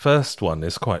this first one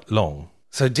is quite long.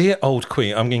 So, dear old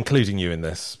Queen, I'm including you in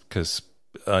this because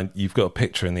you've got a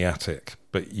picture in the attic,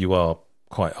 but you are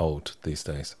quite old these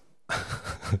days,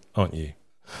 aren't you?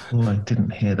 Oh, I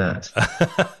didn't hear that.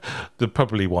 They're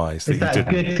probably wise. Is that a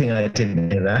good thing I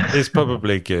didn't hear that? It's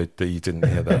probably good that you didn't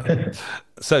hear that.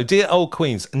 So, dear old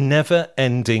Queens,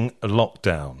 never-ending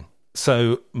lockdown.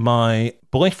 So my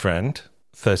boyfriend,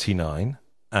 39,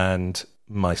 and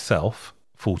myself,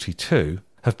 42,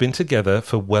 have been together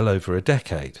for well over a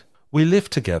decade. We live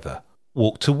together,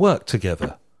 walk to work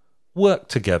together,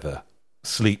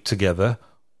 sleep together,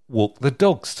 walk the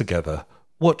dogs together,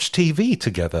 watch TV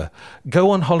together,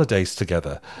 go on holidays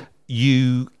together.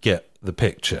 You get the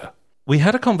picture. We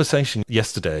had a conversation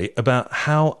yesterday about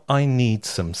how I need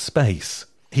some space.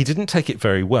 He didn't take it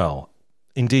very well.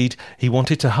 Indeed, he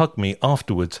wanted to hug me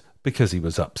afterwards because he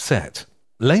was upset.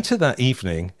 Later that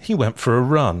evening, he went for a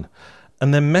run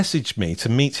and then messaged me to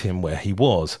meet him where he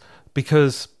was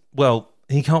because, well,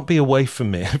 he can't be away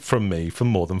from me for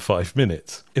more than 5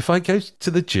 minutes. If I go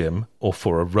to the gym or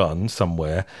for a run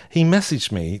somewhere, he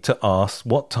messaged me to ask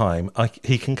what time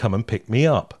he can come and pick me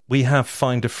up. We have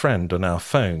Find a Friend on our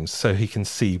phones so he can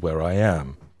see where I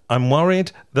am. I'm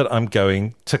worried that I'm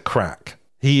going to crack.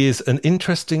 He is an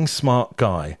interesting, smart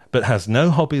guy, but has no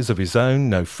hobbies of his own,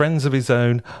 no friends of his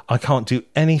own. I can't do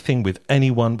anything with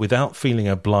anyone without feeling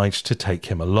obliged to take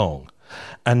him along.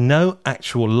 And no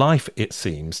actual life, it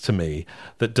seems to me,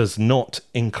 that does not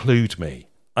include me.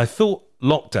 I thought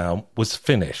lockdown was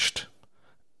finished.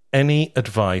 Any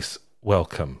advice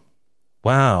welcome.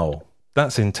 Wow,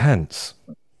 that's intense.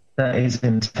 That is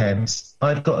intense.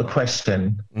 I've got a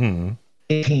question.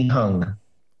 Is he hung?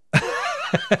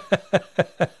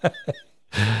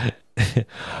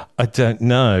 I don't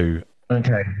know.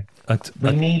 Okay.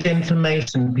 We need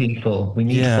information, people. We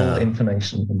need full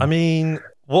information. I mean,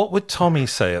 what would Tommy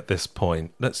say at this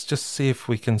point? Let's just see if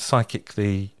we can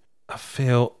psychically... I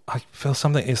feel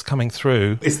something is coming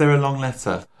through. Is there a long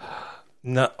letter?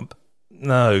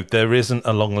 No, there isn't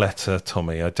a long letter,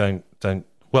 Tommy. I don't.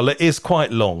 Well, it is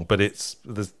quite long, but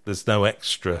there's no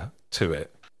extra to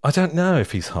it. I don't know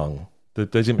if he's hung. They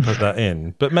didn't put that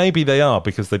in, but maybe they are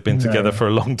because they've been together for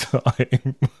a long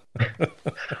time.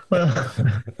 Well,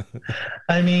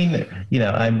 I mean,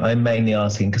 I'm mainly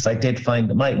asking because I did find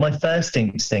that my first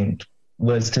instinct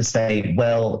was to say,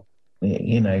 well,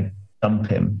 dump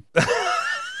him.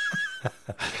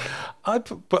 I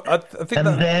think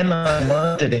then I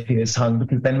wondered if he was hung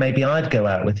because then maybe I'd go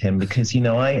out with him because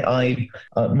my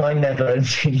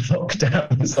never-ending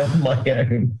lockdown was on my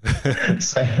own,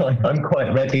 so I'm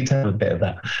quite ready to have a bit of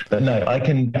that. But no, I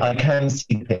can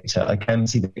see the picture. I can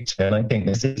see the picture, and I think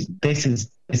this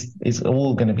is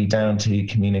all going to be down to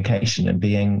communication and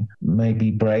being maybe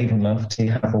brave enough to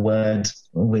have a word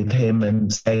with him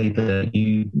and say that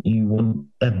you want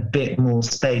a bit more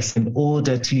space in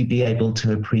order to be able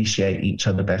to appreciate each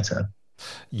other better.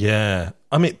 Yeah.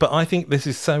 I mean, but I think this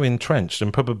is so entrenched,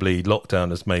 and probably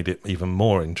lockdown has made it even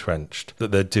more entrenched,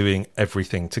 that they're doing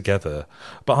everything together.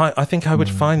 But I think I would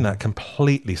find that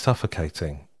completely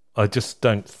suffocating. I just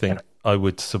don't think I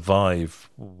would survive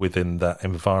within that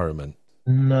environment.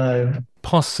 No.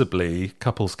 Possibly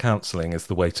couples counselling is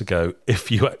the way to go if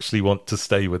you actually want to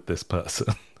stay with this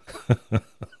person.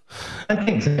 I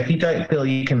think so. If you don't feel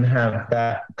you can have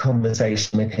that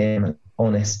conversation with him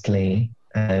honestly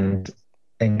and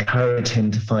encourage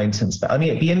him to find some space. I mean,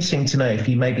 it'd be interesting to know if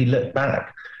you maybe look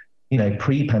back,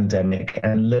 pre-pandemic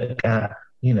and look at,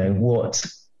 what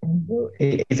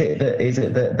is it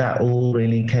that all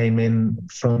really came in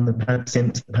from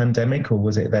since the pandemic, or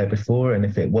was it there before? And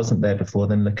if it wasn't there before,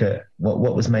 then look at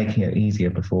what was making it easier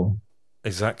before.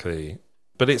 Exactly.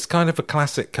 But it's kind of a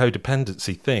classic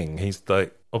codependency thing. He's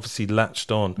like obviously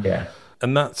latched on. Yeah.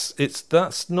 And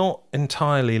that's not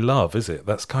entirely love, is it?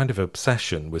 That's kind of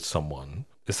obsession with someone.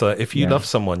 It's like if you love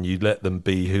someone, you let them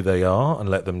be who they are and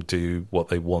let them do what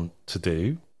they want to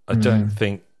do. I don't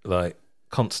think like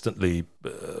constantly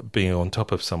being on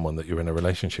top of someone that you're in a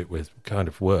relationship with kind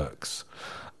of works.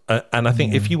 And I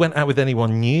think if you went out with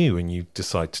anyone new and you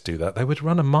decide to do that, they would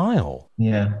run a mile.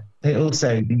 Yeah. It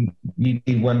also, you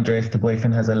do wonder if the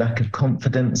boyfriend has a lack of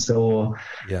confidence or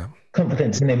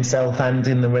confidence in himself and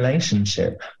in the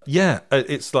relationship. Yeah.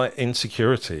 It's like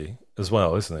insecurity as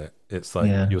well, isn't it? It's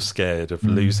like you're scared of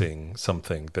losing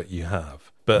something that you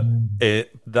have. But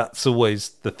that's always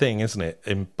the thing, isn't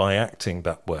it? By acting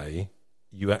that way,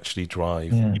 you actually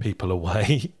drive people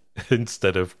away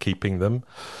instead of keeping them,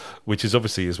 which is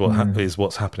obviously is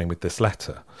what's happening with this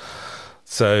letter.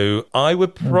 So I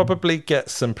would probably get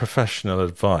some professional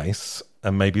advice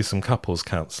and maybe some couples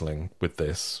counselling with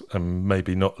this, and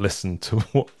maybe not listen to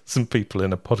what some people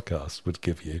in a podcast would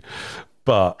give you.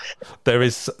 But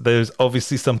there's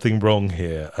obviously something wrong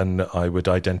here, and I would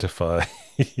identify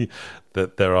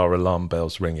that there are alarm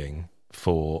bells ringing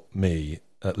for me,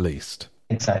 at least.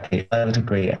 Exactly. I would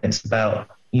agree. It's about,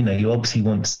 you obviously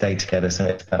want to stay together, so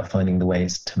it's about finding the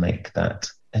ways to make that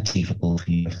achievable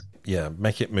for you. Yeah,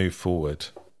 make it move forward.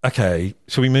 Okay,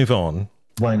 shall we move on?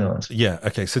 Why not? Yeah,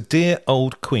 okay. So, dear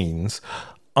old queens,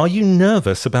 are you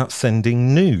nervous about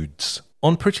sending nudes?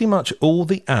 On pretty much all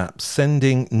the apps,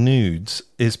 sending nudes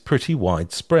is pretty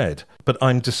widespread, but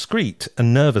I'm discreet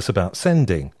and nervous about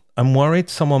sending. I'm worried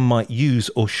someone might use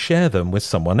or share them with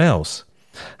someone else.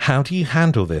 How do you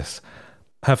handle this?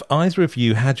 Have either of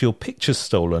you had your pictures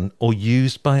stolen or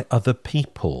used by other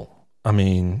people? I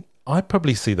mean, I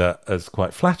probably see that as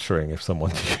quite flattering if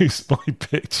someone used my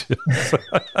pictures.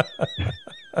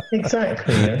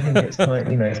 Exactly. I think it's quite,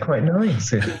 it's quite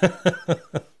nice if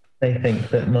they think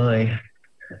that my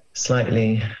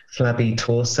slightly flabby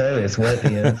torso is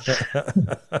worthy of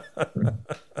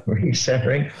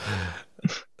resharing.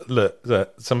 Look,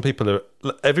 some people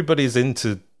everybody's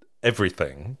into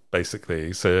everything,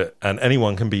 basically. So, and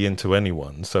anyone can be into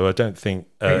anyone. So I don't think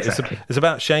exactly. It's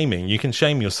about shaming. You can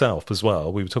shame yourself as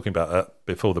well. We were talking about that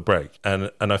before the break, and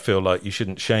I feel like you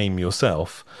shouldn't shame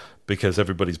yourself because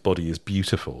everybody's body is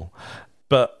beautiful.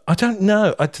 But I don't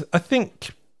know. I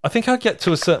think I get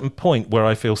to a certain point where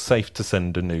I feel safe to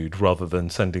send a nude rather than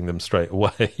sending them straight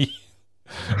away.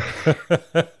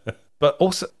 But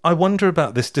also, I wonder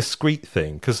about this discreet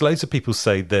thing, because loads of people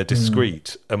say they're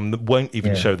discreet and won't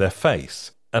even show their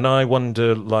face. And I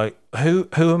wonder, like, who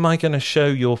am I going to show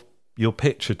your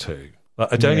picture to?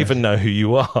 Like, I don't even know who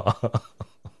you are.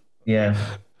 Yeah.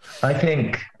 I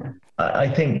think that I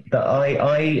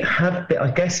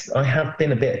have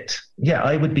been a bit,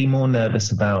 I would be more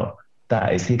nervous about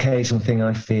that. It's the occasional thing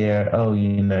I fear,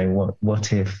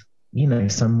 what if,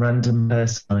 some random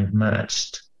person I've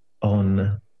matched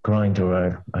on Grindr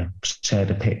or I shared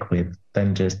a pic with,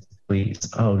 then just tweets,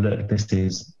 oh look, this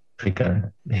is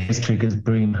Trigger, here's Trigger's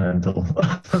broom handle,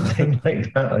 something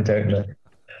like that. I don't know,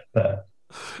 but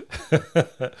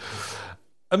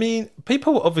I mean,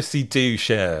 people obviously do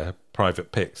share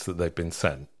private pics that they've been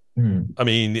sent. I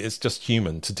mean, it's just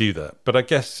human to do that, but I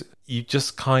guess you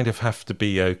just kind of have to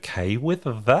be okay with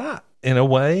that in a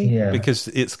way, because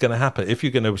it's going to happen. If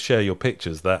you're going to share your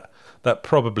pictures, that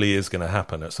probably is going to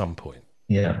happen at some point.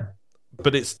 Yeah,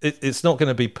 but it's not going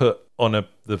to be put on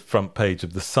the front page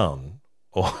of the Sun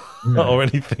or or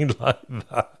anything like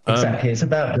that. Exactly, it's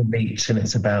about the reach, and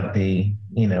it's about the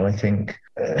I think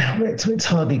it's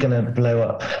hardly going to blow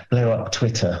up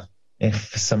Twitter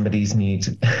if somebody's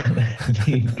nude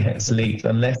gets leaked,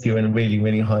 unless you're in a really,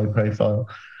 really high profile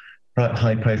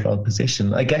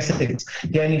position. I guess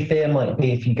the only fear might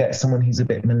be if you get someone who's a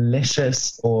bit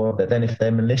malicious, but then if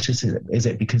they're malicious, is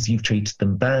it because you've treated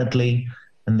them badly?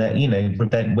 And that,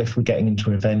 if we're getting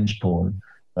into revenge porn,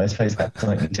 I suppose that's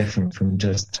slightly different from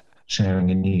just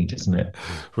sharing a nude, isn't it?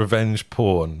 Revenge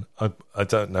porn. I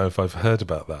don't know if I've heard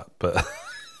about that, but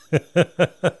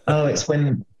it's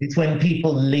when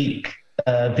people leak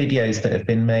videos that have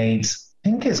been made. I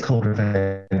think it's called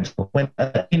revenge. When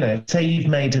say you've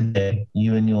made a bit,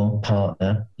 you and your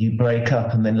partner, you break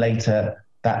up, and then later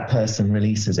that person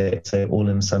releases it, so all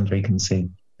and sundry can see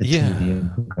the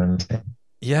TV and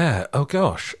yeah. Oh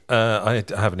gosh, I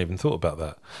haven't even thought about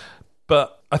that.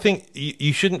 But I think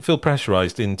you shouldn't feel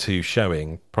pressurized into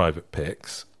showing private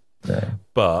pics. No.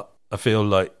 But I feel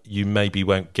like you maybe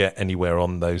won't get anywhere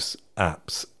on those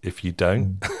apps if you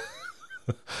don't.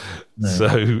 No.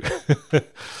 So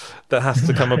there has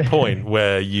to come a point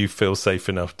where you feel safe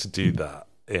enough to do that.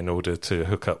 in order to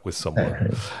hook up with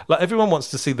someone. Like, everyone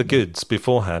wants to see the goods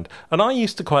beforehand. And I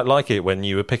used to quite like it when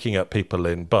you were picking up people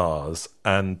in bars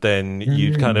and then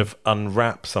you'd kind of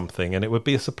unwrap something and it would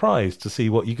be a surprise to see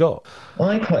what you got.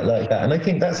 I quite like that. And I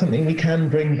think that's something we can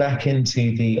bring back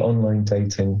into the online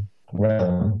dating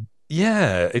realm.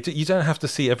 Yeah, you don't have to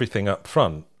see everything up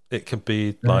front. It could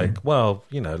be like, well,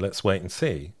 you know, let's wait and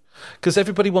see. Because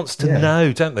everybody wants to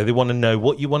know, don't they? They want to know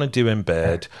what you want to do in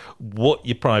bed, what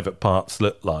your private parts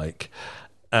look like,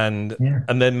 and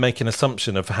then make an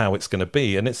assumption of how it's going to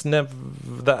be. And it's never,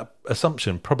 that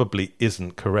assumption probably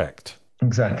isn't correct.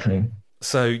 Exactly.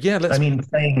 So, yeah, let's... I mean,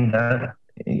 saying that,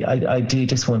 I do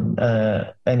just want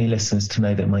any listeners to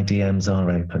know that my DMs are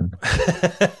open.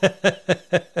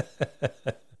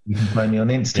 You can find me on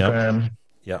Instagram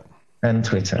and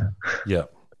Twitter. Yeah.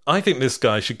 I think this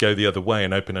guy should go the other way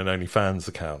and open an OnlyFans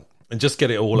account and just get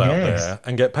it all out there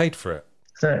and get paid for it.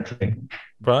 Exactly.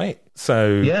 Right?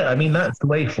 So... yeah, I mean, that's the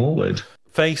way forward.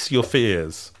 Face your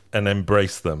fears and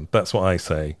embrace them. That's what I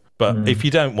say. But if you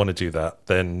don't want to do that,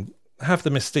 then have the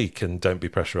mystique and don't be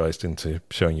pressurized into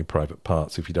showing your private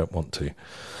parts if you don't want to.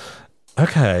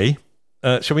 Okay.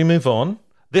 Shall we move on?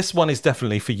 This one is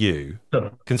definitely for you,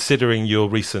 considering your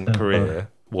recent career,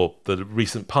 well, the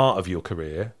recent part of your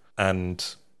career,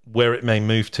 and where it may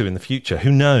move to in the future.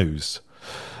 Who knows?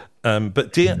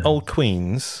 But dear old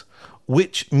queens,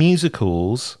 which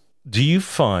musicals do you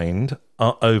find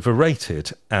are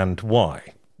overrated and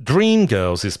why?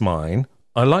 Dreamgirls is mine.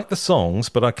 I like the songs,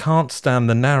 but I can't stand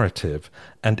the narrative,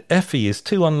 and Effie is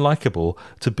too unlikable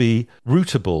to be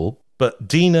rootable, but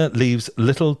Dina leaves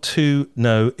little to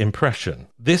no impression.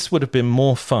 This would have been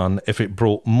more fun if it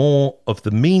brought more of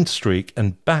the mean streak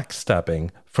and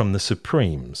backstabbing from the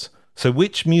Supremes. So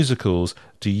which musicals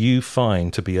do you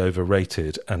find to be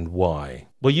overrated and why?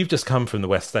 Well, you've just come from the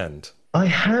West End. I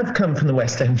have come from the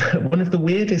West End. One of the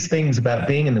weirdest things about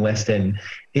being in the West End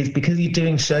is because you're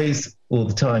doing shows all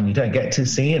the time, you don't get to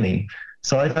see any.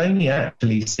 So I've only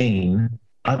actually seen,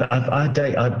 I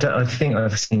think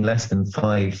I've seen less than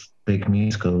 5 big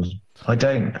musicals. I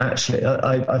don't actually,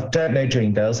 I don't know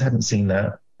Dreamgirls, haven't seen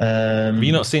that. Have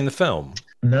you not seen the film?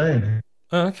 No.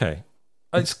 Oh, okay.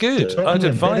 It's good. I'd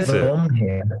advise it.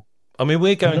 I mean,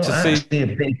 we're going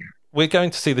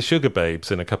to see the Sugar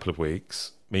Babes in a couple of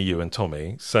weeks. Me, you, and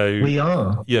Tommy. So we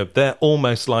are. Yeah, they're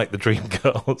almost like the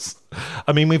Dreamgirls.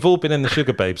 I mean, we've all been in the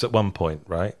Sugar Babes at one point,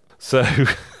 right? So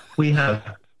we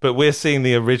have. But we're seeing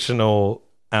the original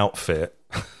outfit,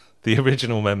 the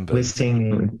original members. We're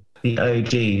seeing the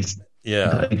OGs.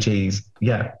 Yeah. The OGs.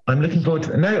 Yeah. I'm looking forward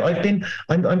to it. No, I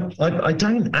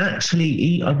don't actually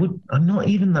eat. I'm not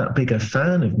even that big a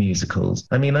fan of musicals.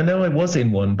 I mean, I know I was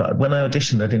in one, but when I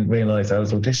auditioned, I didn't realize I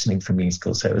was auditioning for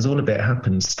musicals. So it was all a bit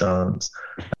happenstance.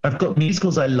 I've got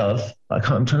musicals I love.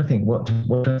 I'm trying to think what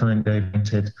I find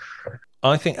overrated.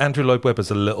 I think Andrew Lloyd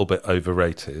Webber's a little bit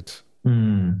overrated.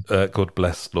 God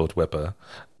bless Lord Webber.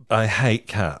 I hate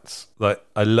Cats. Like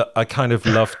I kind of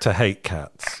love to hate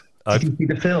Cats. Did you see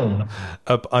the film?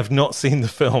 I've not seen the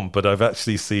film, but I've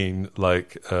actually seen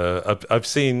I've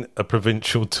seen a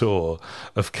provincial tour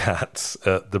of Cats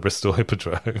at the Bristol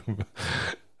Hippodrome,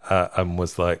 and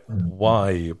was like,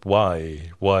 why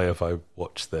have I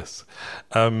watched this?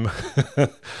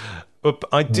 But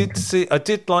I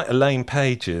did like Elaine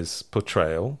Page's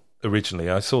portrayal originally.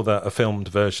 I saw a filmed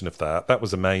version of that. That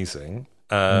was amazing,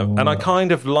 and I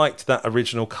kind of liked that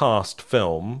original cast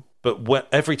film. But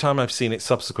every time I've seen it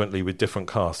subsequently with different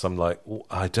casts, I'm like,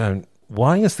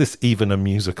 why is this even a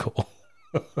musical?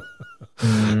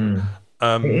 It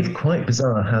is quite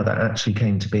bizarre how that actually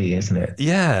came to be, isn't it?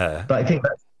 Yeah. But I think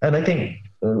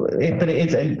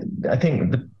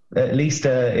at least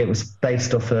it was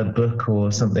based off a book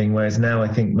or something, whereas now I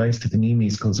think most of the new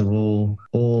musicals are all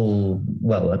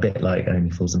well, a bit like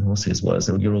Only Fools and Horses was.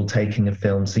 You're all taking a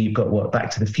film. So you've got Back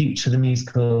to the Future, the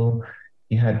musical.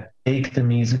 You had Big, the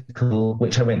musical,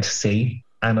 which I went to see,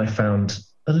 and I found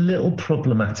a little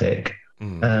problematic.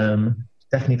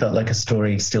 Definitely felt like a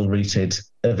story still rooted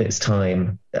of its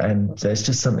time. And there's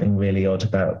just something really odd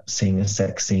about seeing a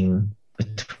sex scene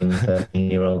between a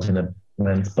 13-year-old in a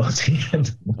man's body.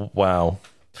 Wow.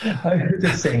 I was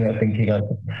just sitting there thinking, at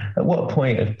what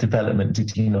point of development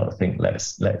did you not think,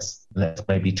 let's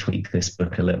maybe tweak this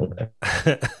book a little bit?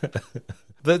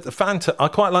 The Phantom, I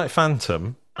quite like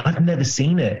Phantom. I've never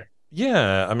seen it.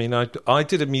 Yeah, I mean, I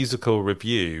did a musical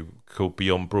review called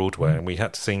Beyond Broadway, and we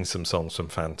had to sing some songs from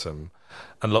Phantom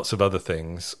and lots of other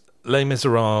things. Les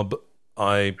Miserables,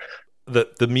 I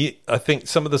think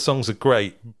some of the songs are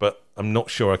great, but I'm not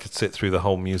sure I could sit through the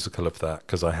whole musical of that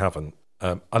because I haven't.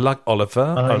 I like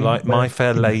Oliver. I like My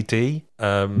Fair Lady.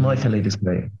 My Fair Lady's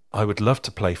great. I would love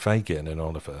to play Fagin in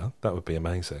Oliver. That would be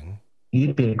amazing.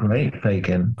 You'd be a great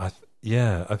Fagin.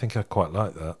 I think I'd quite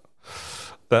like that.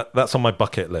 That's on my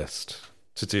bucket list,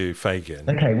 to do Fagin.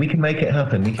 Okay, we can make it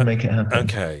happen.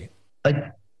 Okay.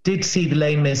 I did see the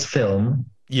Les Mis film,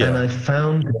 and I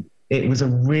found it was a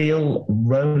real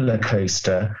roller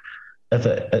coaster of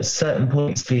at certain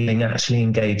points feeling actually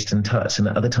engaged and touched, and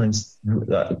at other times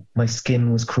my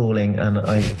skin was crawling and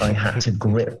I had to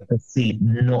grip the seat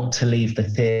not to leave the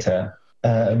theatre.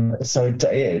 I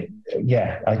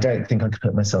don't think I could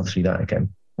put myself through that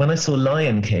again. When I saw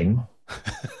Lion King,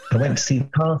 I went to see the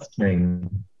cast change.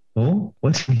 Oh,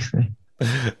 what did you say?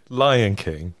 Lion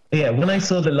King? Yeah, when I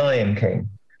saw the Lion King.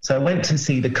 So I went to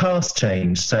see the cast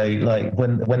change. So like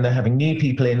when they're having new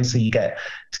people in, so you get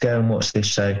to go and watch this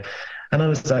show. And I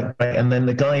was like, right. And then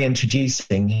the guy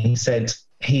introducing, he said,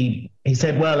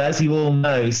 well, as you all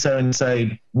know, so-and-so,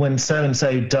 when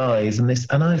so-and-so dies and this,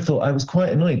 and I thought I was quite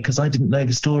annoyed because I didn't know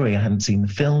the story. I hadn't seen the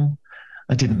film.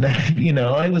 I didn't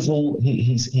know, I was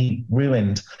he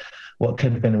ruined what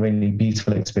could have been a really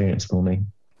beautiful experience for me.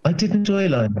 I did enjoy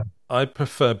Lion King. I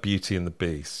prefer Beauty and the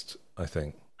Beast, I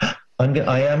think.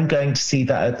 I am going to see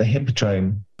that at the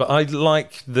Hippodrome. But I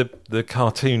like the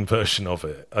cartoon version of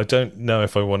it. I don't know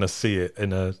if I want to see it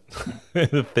in a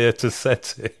theatre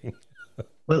setting.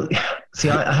 Well, see,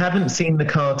 I haven't seen the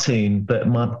cartoon, but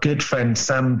my good friend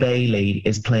Sam Bailey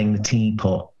is playing the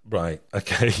Teapot. Right,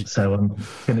 okay. So I'm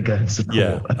going to go and support.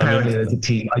 Yeah, apparently there's a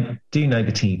Teapot. I do know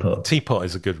the Teapot. Teapot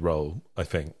is a good role, I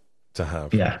think, to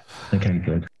have. Yeah, okay,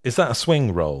 good. Is that a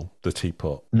swing role, the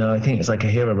Teapot? No, I think it's like a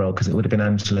hero role because it would have been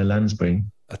Angela Lansbury.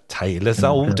 A tale as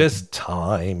old as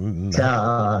time.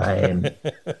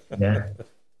 Yeah.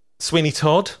 Sweeney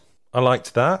Todd, I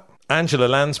liked that. Angela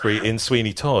Lansbury in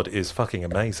Sweeney Todd is fucking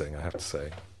amazing, I have to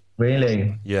say.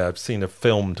 Really? Yeah, I've seen a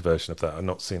filmed version of that. I've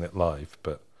not seen it live,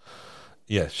 but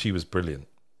yeah, she was brilliant.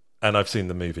 And I've seen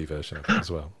the movie version of it as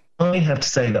well. I have to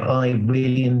say that I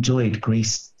really enjoyed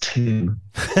Grease 2.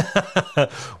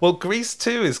 Well, Grease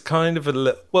 2 is kind of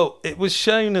it was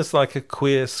shown as like a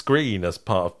queer screen as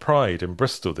part of Pride in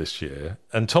Bristol this year.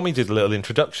 And Tommy did a little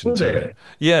introduction to it.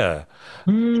 Yeah.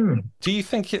 Do you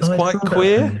think it's quite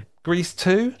queer, Grease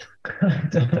 2?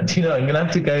 Do you know, I'm going to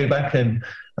have to go back and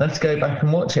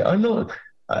watch it.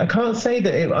 I can't say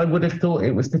that I would have thought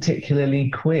it was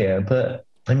particularly queer, but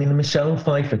I mean, the Michelle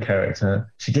Pfeiffer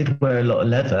character, she did wear a lot of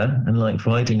leather and like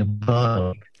riding a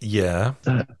bike. Yeah.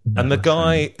 And the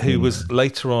guy who was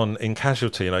later on in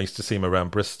Casualty, and I used to see him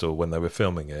around Bristol when they were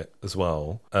filming it as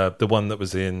well, the one that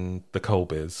was in the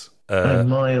Colbys.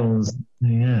 Miles,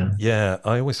 yeah. Yeah,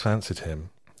 I always fancied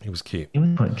him. He was cute. He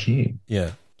was quite cute.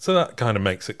 Yeah. So that kind of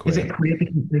makes it queer. Is it queer?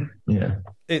 Yeah.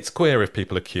 It's queer if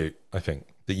people are cute, I think,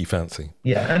 that you fancy.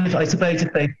 Yeah, and I suppose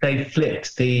if they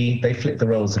flipped the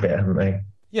roles a bit, haven't they?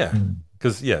 Yeah,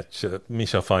 because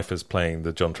Michelle Pfeiffer's playing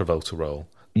the John Travolta role.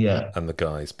 Yeah, and the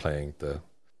guy's playing the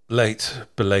late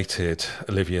belated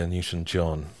Olivia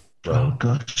Newton-John role. Oh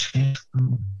gosh,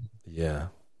 yeah.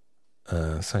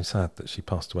 So sad that she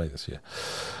passed away this year.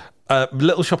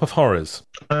 Little Shop of Horrors.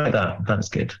 I like that. That's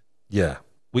good. Yeah,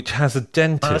 which has a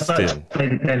dentist I'd like in. To play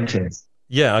the dentist.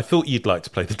 Yeah, I thought you'd like to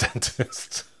play the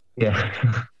dentist.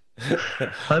 Yeah,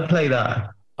 I'd play that.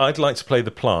 I'd like to play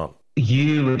the plant.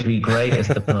 You would be great as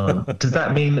the plant. Does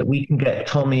that mean that we can get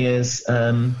Tommy as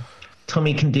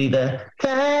Tommy can do the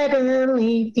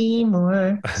Suddenly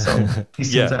Seymour song? He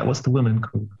sings that. What's the woman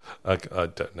called? I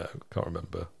don't know. Can't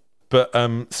remember. But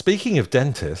speaking of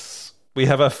dentists, we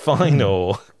have a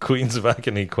final Queens of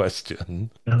Agony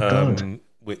question,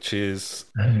 which is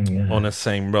on a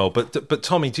same roll. But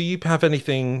Tommy, do you have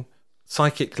anything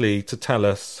psychically to tell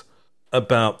us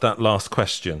about that last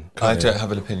question? I don't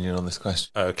have an opinion on this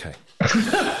question. Okay.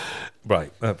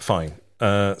 Right, fine.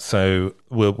 So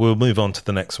we'll move on to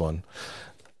the next one.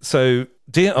 So,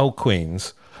 dear old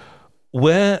Queens,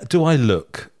 where do I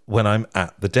look when I'm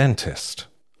at the dentist?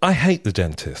 I hate the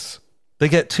dentists. They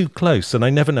get too close and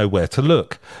I never know where to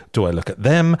look. Do I look at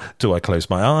them? Do I close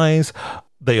my eyes?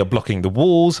 They are blocking the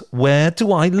walls. Where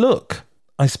do I look?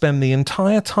 I spend the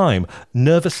entire time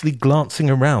nervously glancing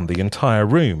around the entire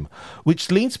room,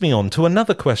 which leads me on to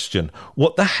another question.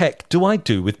 What the heck do I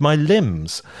do with my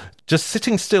limbs? Just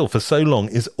sitting still for so long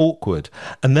is awkward,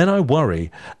 and then I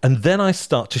worry, and then I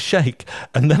start to shake,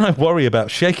 and then I worry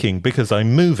about shaking because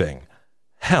I'm moving.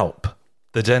 Help.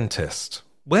 The dentist.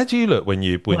 Where do you look when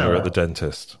you're at the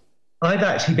dentist? I've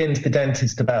actually been to the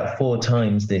dentist about 4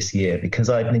 times this year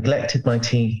because I've neglected my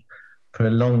teeth for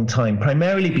a long time,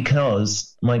 primarily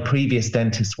because my previous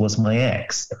dentist was my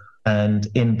ex. and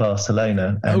in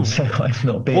Barcelona, and so I've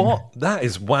not been. What? That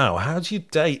is wow. How do you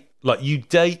date? Like, you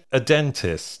date a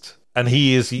dentist, and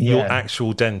he is your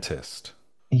actual dentist.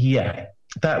 Yeah.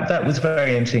 That was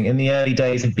very interesting. In the early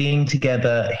days of being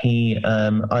together,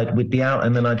 we'd be out,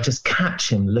 and then I'd just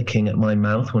catch him looking at my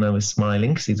mouth when I was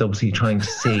smiling, because he's obviously trying to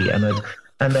see. And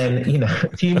then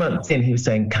a few months in, he was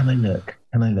saying, "Can I look?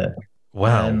 Can I look?"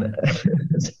 Wow. And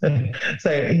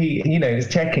so he, was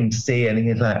checking to see, and he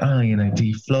was like, "Do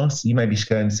you floss? You maybe should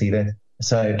go and see this."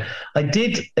 So I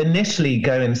did initially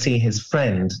go and see his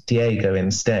friend Diego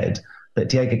instead. But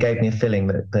Diego gave me a filling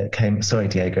that came, sorry,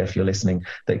 Diego, if you're listening,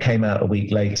 that came out a week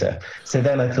later. So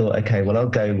then I thought, okay, well, I'll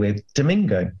go with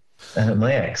Domingo,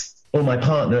 my ex, or my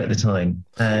partner at the time.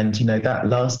 And, that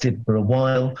lasted for a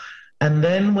while. And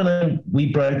then when we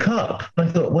broke up, I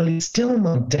thought, well, he's still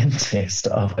my dentist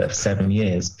after 7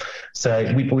 years.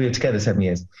 So we were together 7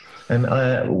 years. And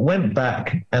I went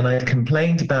back and I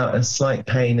complained about a slight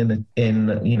pain in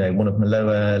one of my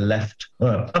lower left,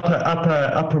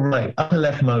 upper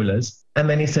left molars. And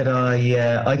then he said,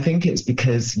 yeah, I think it's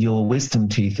because your wisdom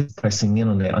tooth is pressing in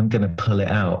on it. I'm going to pull it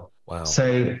out. Wow.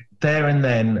 So there and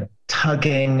then,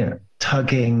 tugging,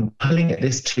 pulling at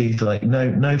this tooth, like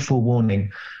no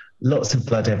forewarning, lots of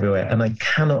blood everywhere. And I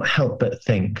cannot help but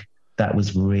think that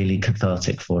was really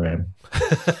cathartic for him.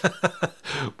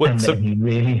 He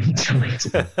really enjoyed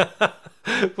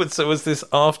it. So was this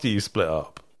after you split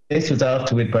up? This was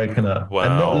after we'd broken up. Wow.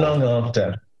 And not long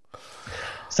after.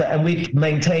 So, and we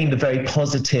maintained a very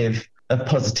positive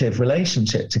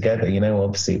relationship together,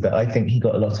 obviously, but I think he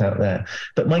got a lot out there.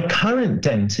 But my current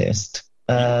dentist...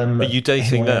 Are you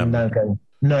dating them?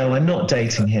 No, I'm not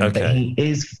dating him, okay. But he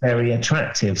is very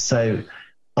attractive. So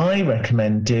I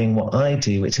recommend doing what I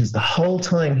do, which is the whole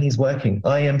time he's working,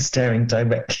 I am staring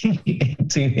directly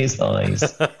into his eyes.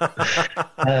 At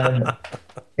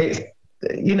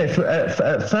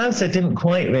first I didn't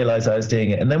quite realize I was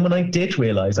doing it. And then when I did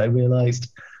realize, I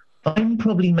realized I'm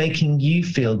probably making you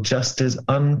feel just as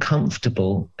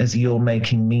uncomfortable as you're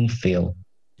making me feel.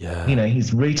 Yeah.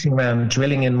 He's rooting around,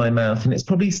 drilling in my mouth, and it's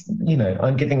probably,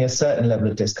 I'm giving a certain level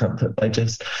of discomfort by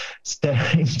just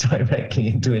staring directly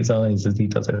into his eyes as he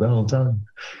does it the whole time.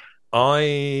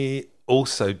 I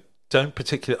also don't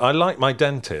particularly... I like my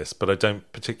dentist, but I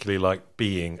don't particularly like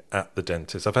being at the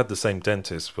dentist. I've had the same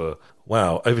dentist for,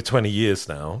 over 20 years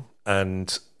now,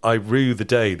 and I rue the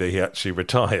day that he actually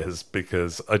retires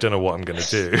because I don't know what I'm going to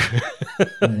do.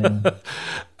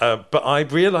 But I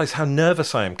realise how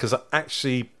nervous I am because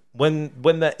actually, when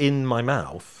they're in my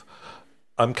mouth,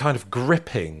 I'm kind of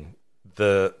gripping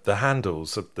the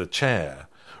handles of the chair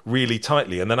really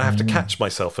tightly, and then I have to catch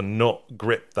myself and not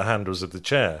grip the handles of the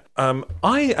chair.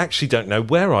 I actually don't know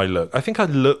where I look. I think I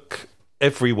look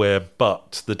everywhere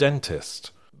but the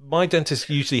dentist. My dentist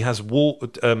usually has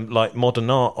like modern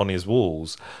art on his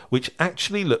walls, which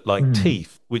actually look like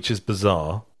teeth, which is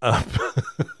bizarre.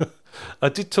 I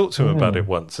did talk to him about it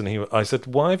once, and I said,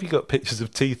 "Why have you got pictures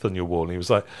of teeth on your wall?" And he was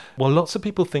like, "Well, lots of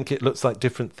people think it looks like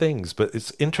different things, but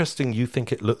it's interesting you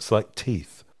think it looks like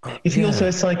teeth." Is he also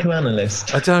a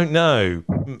psychoanalyst? I don't know.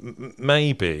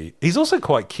 Maybe. He's also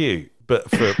quite cute, but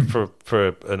for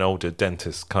an older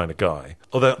dentist kind of guy.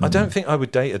 Although I don't think I would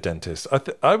date a dentist.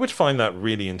 I would find that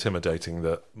really intimidating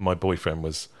that my boyfriend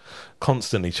was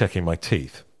constantly checking my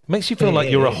teeth. Makes you feel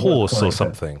like you're a horse or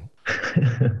something.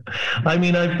 I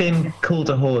mean, I've been called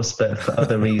a horse, but for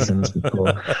other reasons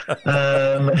before.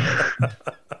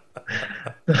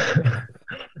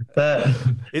 But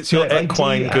it's your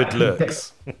equine good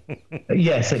looks.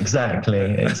 Yes,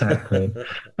 exactly.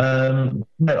 No,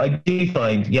 I do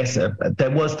find, yes,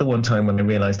 there was the one time when I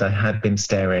realised I had been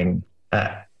staring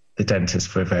at the dentist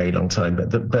for a very long time,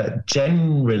 but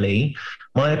generally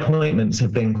my appointments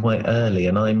have been quite early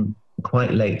and I'm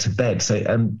quite late to bed. So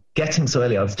getting so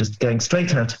early, I was just going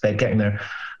straight out of bed, getting there,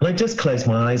 and I just close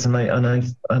my eyes and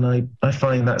I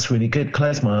find that's really good.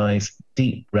 Close my eyes,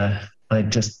 deep breath. I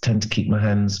just tend to keep my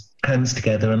hands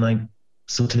together, and I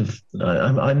sort of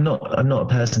I'm not a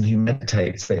person who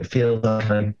meditates. But it feels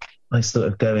like I sort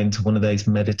of go into one of those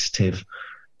meditative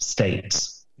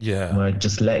states. Yeah, where I'm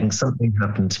just letting something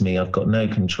happen to me. I've got no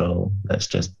control. Let's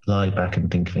just lie back and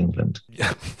think of England.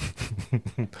 Yeah,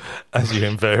 as you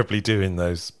invariably do in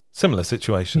those similar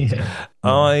situations. Yeah.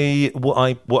 What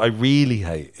I really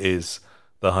hate is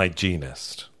the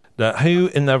hygienist. Now, who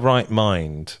in their right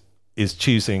mind is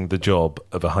choosing the job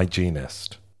of a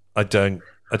hygienist? I don't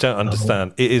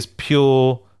understand. It is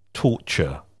pure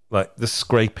torture, like the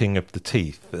scraping of the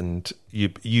teeth, and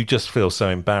you just feel so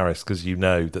embarrassed because you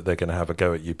know that they're going to have a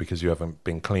go at you because you haven't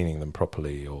been cleaning them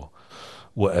properly or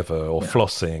whatever, or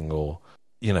flossing, or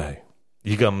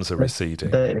Your gums are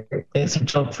receding. It's a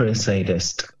job for a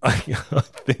sadist. I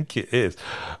think it is.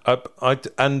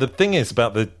 And the thing is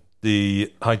about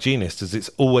the hygienist is it's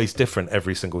always different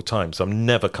every single time, so I'm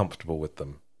never comfortable with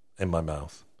them in my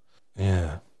mouth.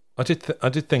 Yeah. I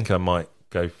did think I might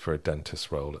go for a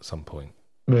dentist role at some point.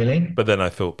 Really? But then I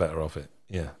thought better of it.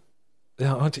 Yeah.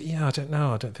 I don't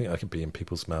know. I don't think I could be in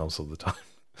people's mouths all the time.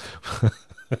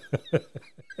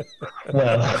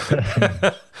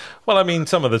 Well, I mean,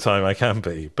 some of the time I can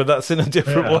be, but that's in a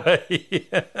different way.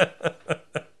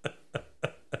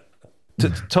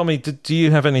 Tommy, do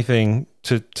you have anything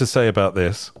to say about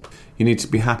this? You need to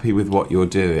be happy with what you're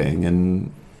doing,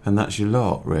 and that's your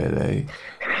lot, really.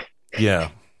 Yeah.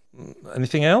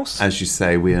 Anything else? As you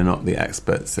say, we are not the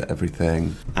experts at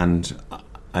everything, and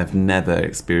I've never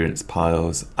experienced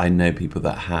piles. I know people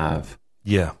that have.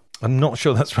 Yeah. I'm not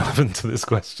sure that's relevant to this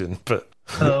question, but...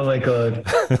 Oh my God,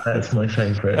 that's my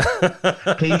favourite.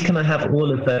 Please, can I have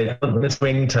all of those as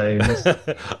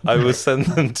ringtones? I will send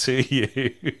them to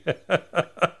you.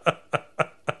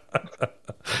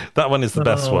 That one is the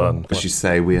best one. As you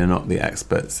say, we are not the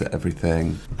experts at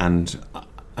everything, and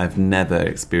I've never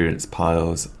experienced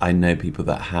piles. I know people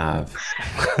that have.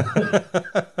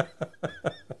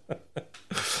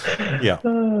 Yeah,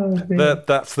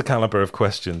 that's the calibre of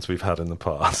questions we've had in the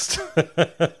past.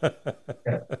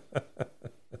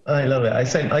 I love it. I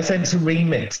sense a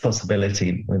remix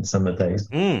possibility with some of those.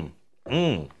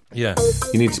 Yeah.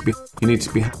 You need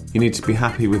to be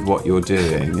happy with what you're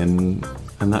doing, and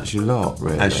that's your lot,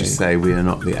 really. As you say, we are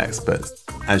not the experts.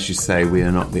 As you say, we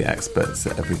are not the experts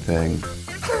at everything.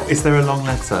 Is there a long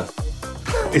letter?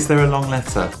 Is there a long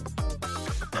letter?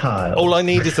 Kyle. All I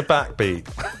need is a backbeat.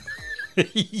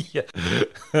 Yeah.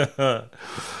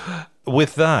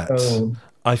 With that,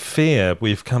 I fear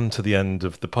we've come to the end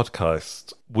of the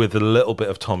podcast with a little bit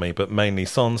of Tommy, but mainly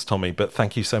sans Tommy. But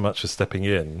thank you so much for stepping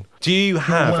in. Do you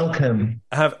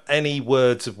have any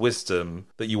words of wisdom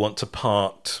that you want to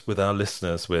part with our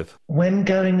listeners with? When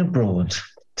going abroad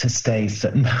to stay...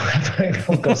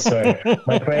 Oh God, sorry.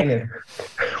 My brain is...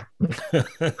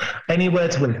 Any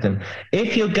words of wisdom?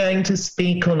 If you're going to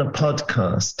speak on a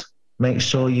podcast... Make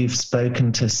sure you've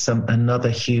spoken to another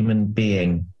human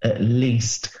being at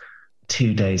least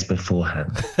 2 days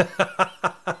beforehand.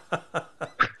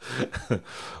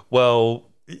 Well,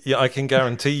 yeah, I can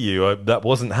guarantee you that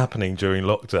wasn't happening during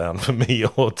lockdown for me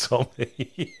or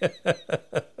Tommy.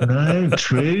 No,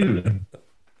 true.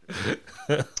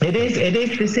 It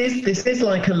is. This is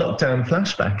like a lockdown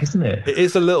flashback, isn't it? It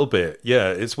is a little bit.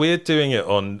 Yeah, it's weird doing it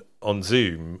on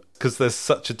Zoom because there's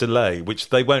such a delay, which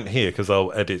they won't hear because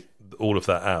I'll edit all of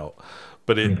that out,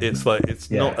 but it's like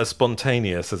it's not as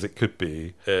spontaneous as it could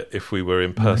be if we were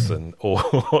in person or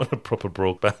on a proper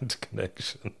broadband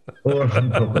connection. Or on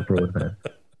proper broadband.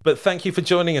 But thank you for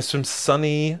joining us from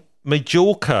sunny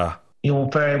Majorca. You're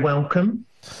very welcome.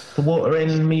 The water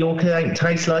in Majorca ain't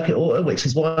taste like it ought to, which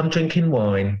is why I'm drinking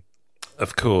wine.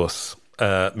 Of course.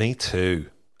 Me too.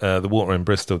 The water in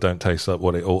Bristol don't taste like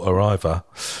what it ought to either.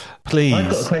 Please. I've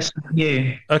got a question for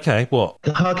you. Okay, what?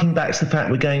 Harking back to the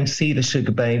fact we're going to see the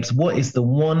Sugar Babes, what is the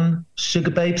one Sugar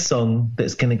Babe song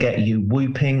that's going to get you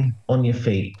whooping on your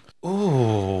feet?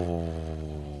 Ooh.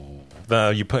 Now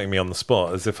you're putting me on the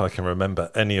spot as if I can remember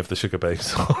any of the Sugar Babe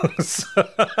songs.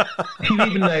 You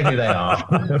even know who they are.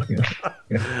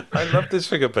 I love the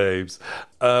Sugar Babes.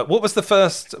 What was the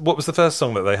first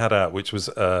song that they had out, which was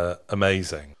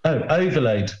amazing? Oh,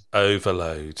 Overload.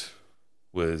 Overload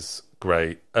was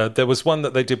great. There was one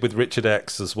that they did with Richard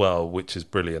X as well, which is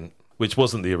brilliant. Which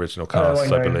wasn't the original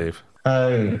cast, I believe.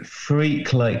 Oh,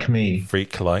 Freak Like Me.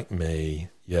 Freak Like Me.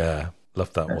 Yeah,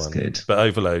 love that That's one. Good. But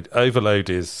Overload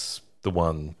is the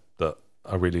one that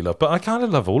I really love. But I kind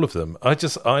of love all of them.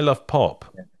 I love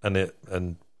pop,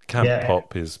 and camp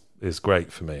pop is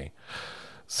great for me.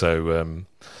 So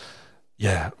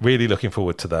really looking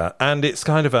forward to that. And it's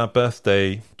kind of our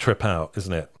birthday trip out,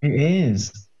 isn't it? It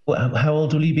is. How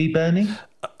old will you be, Bernie?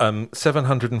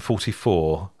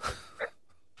 744.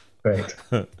 Great.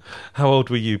 How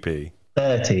old will you be?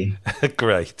 30.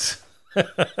 Great.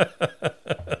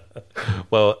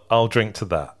 Well, I'll drink to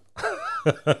that.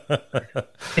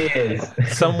 Cheers.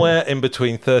 Somewhere in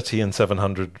between 30 and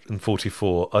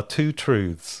 744 are two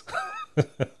truths.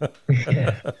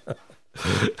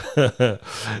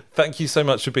 Thank you so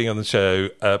much for being on the show.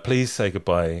 Please say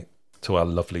goodbye to our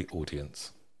lovely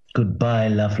audience. Goodbye,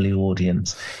 lovely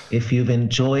audience. If you've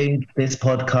enjoyed this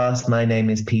podcast, my name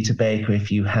is Peter Baker.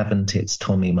 If you haven't, it's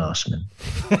Tommy Marshman.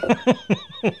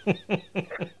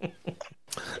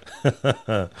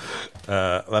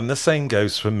 And the same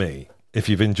goes for me. If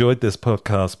you've enjoyed this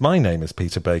podcast, my name is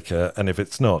Peter Baker, and if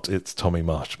it's not, it's Tommy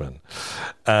Marshman.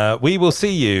 We will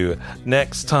see you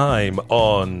next time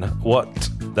on What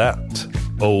That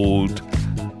Old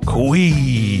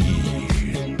Queen.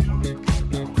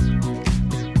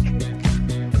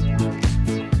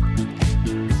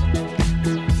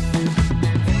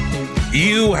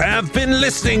 You have been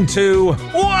listening to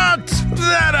What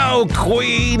That Old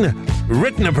Queen,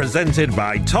 written and presented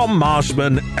by Tom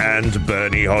Marshman and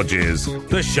Bernie Hodges.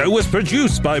 The show was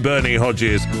produced by Bernie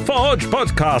Hodges for Hodge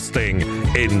Podcasting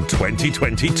in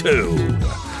 2022.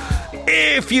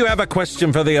 If you have a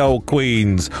question for the old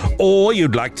queens, or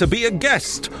you'd like to be a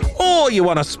guest, or you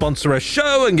want to sponsor a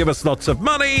show and give us lots of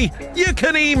money, you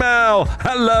can email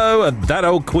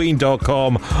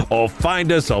hello@thatoldqueen.com or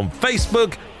find us on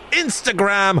Facebook,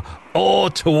 Instagram, or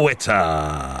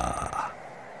Twitter.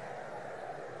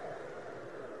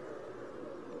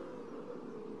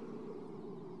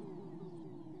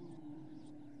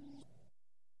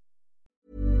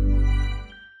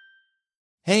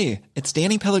 Hey, it's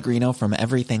Danny Pellegrino from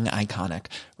Everything Iconic.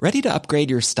 Ready to upgrade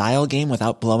your style game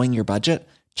without blowing your budget?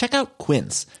 Check out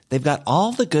Quince. They've got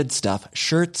all the good stuff,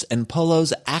 shirts and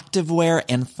polos, activewear,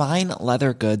 and fine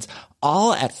leather goods,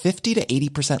 all at 50 to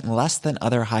 80% less than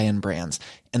other high-end brands.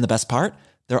 And the best part?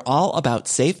 They're all about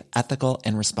safe, ethical,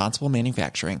 and responsible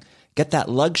manufacturing. Get that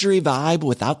luxury vibe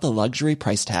without the luxury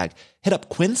price tag. Hit up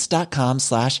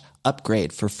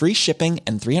quince.com/upgrade for free shipping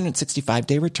and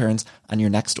 365-day returns on your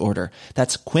next order.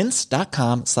 That's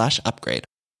quince.com/upgrade.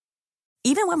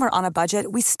 Even when we're on a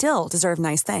budget, we still deserve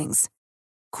nice things.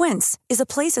 Quince is a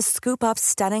place to scoop up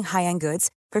stunning high-end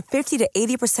goods for 50 to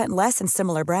 80% less than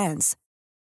similar brands.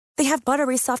 They have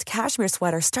buttery soft cashmere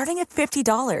sweaters starting at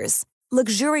 $50,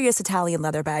 luxurious Italian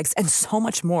leather bags, and so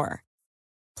much more.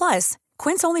 Plus,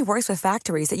 Quince only works with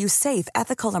factories that use safe,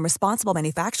 ethical, and responsible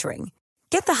manufacturing.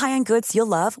 Get the high-end goods you'll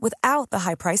love without the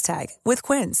high price tag with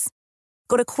Quince.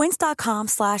 Go to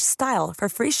quince.com/style for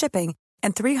free shipping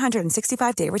and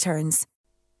 365-day returns.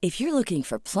 If you're looking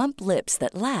for plump lips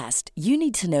that last, you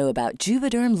need to know about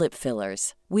Juvederm lip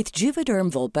fillers. With Juvederm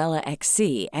Volbella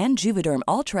XC and Juvederm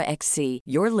Ultra XC,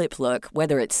 your lip look,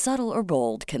 whether it's subtle or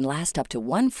bold, can last up to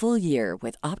 1 full year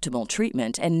with optimal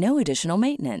treatment and no additional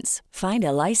maintenance. Find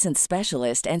a licensed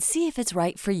specialist and see if it's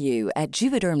right for you at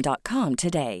Juvederm.com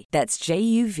today. That's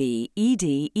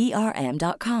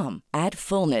JUVEDERM.com. Add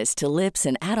fullness to lips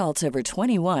in adults over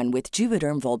 21 with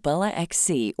Juvederm Volbella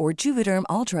XC or Juvederm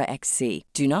Ultra XC.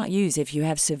 Do not use if you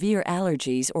have severe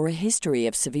allergies or a history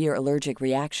of severe allergic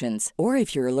reactions, or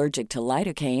if you're allergic to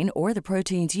lidocaine or the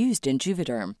proteins used in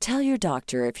Juvederm. Tell your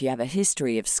doctor if you have a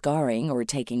history of scarring or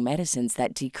taking medicines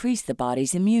that decrease the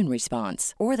body's immune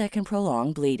response or that can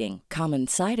prolong bleeding. Common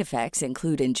side effects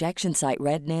include injection site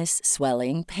redness,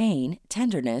 swelling, pain,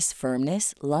 tenderness,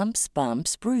 firmness, lumps,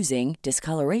 bumps, bruising,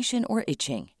 discoloration, or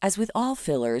itching. As with all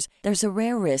fillers, there's a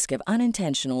rare risk of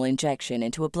unintentional injection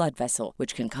into a blood vessel,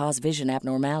 which can cause vision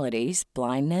abnormalities,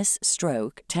 blindness,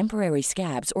 stroke, temporary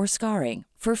scabs, or scarring.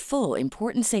 For full,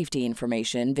 important safety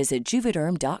information, visit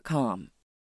Juvederm.com.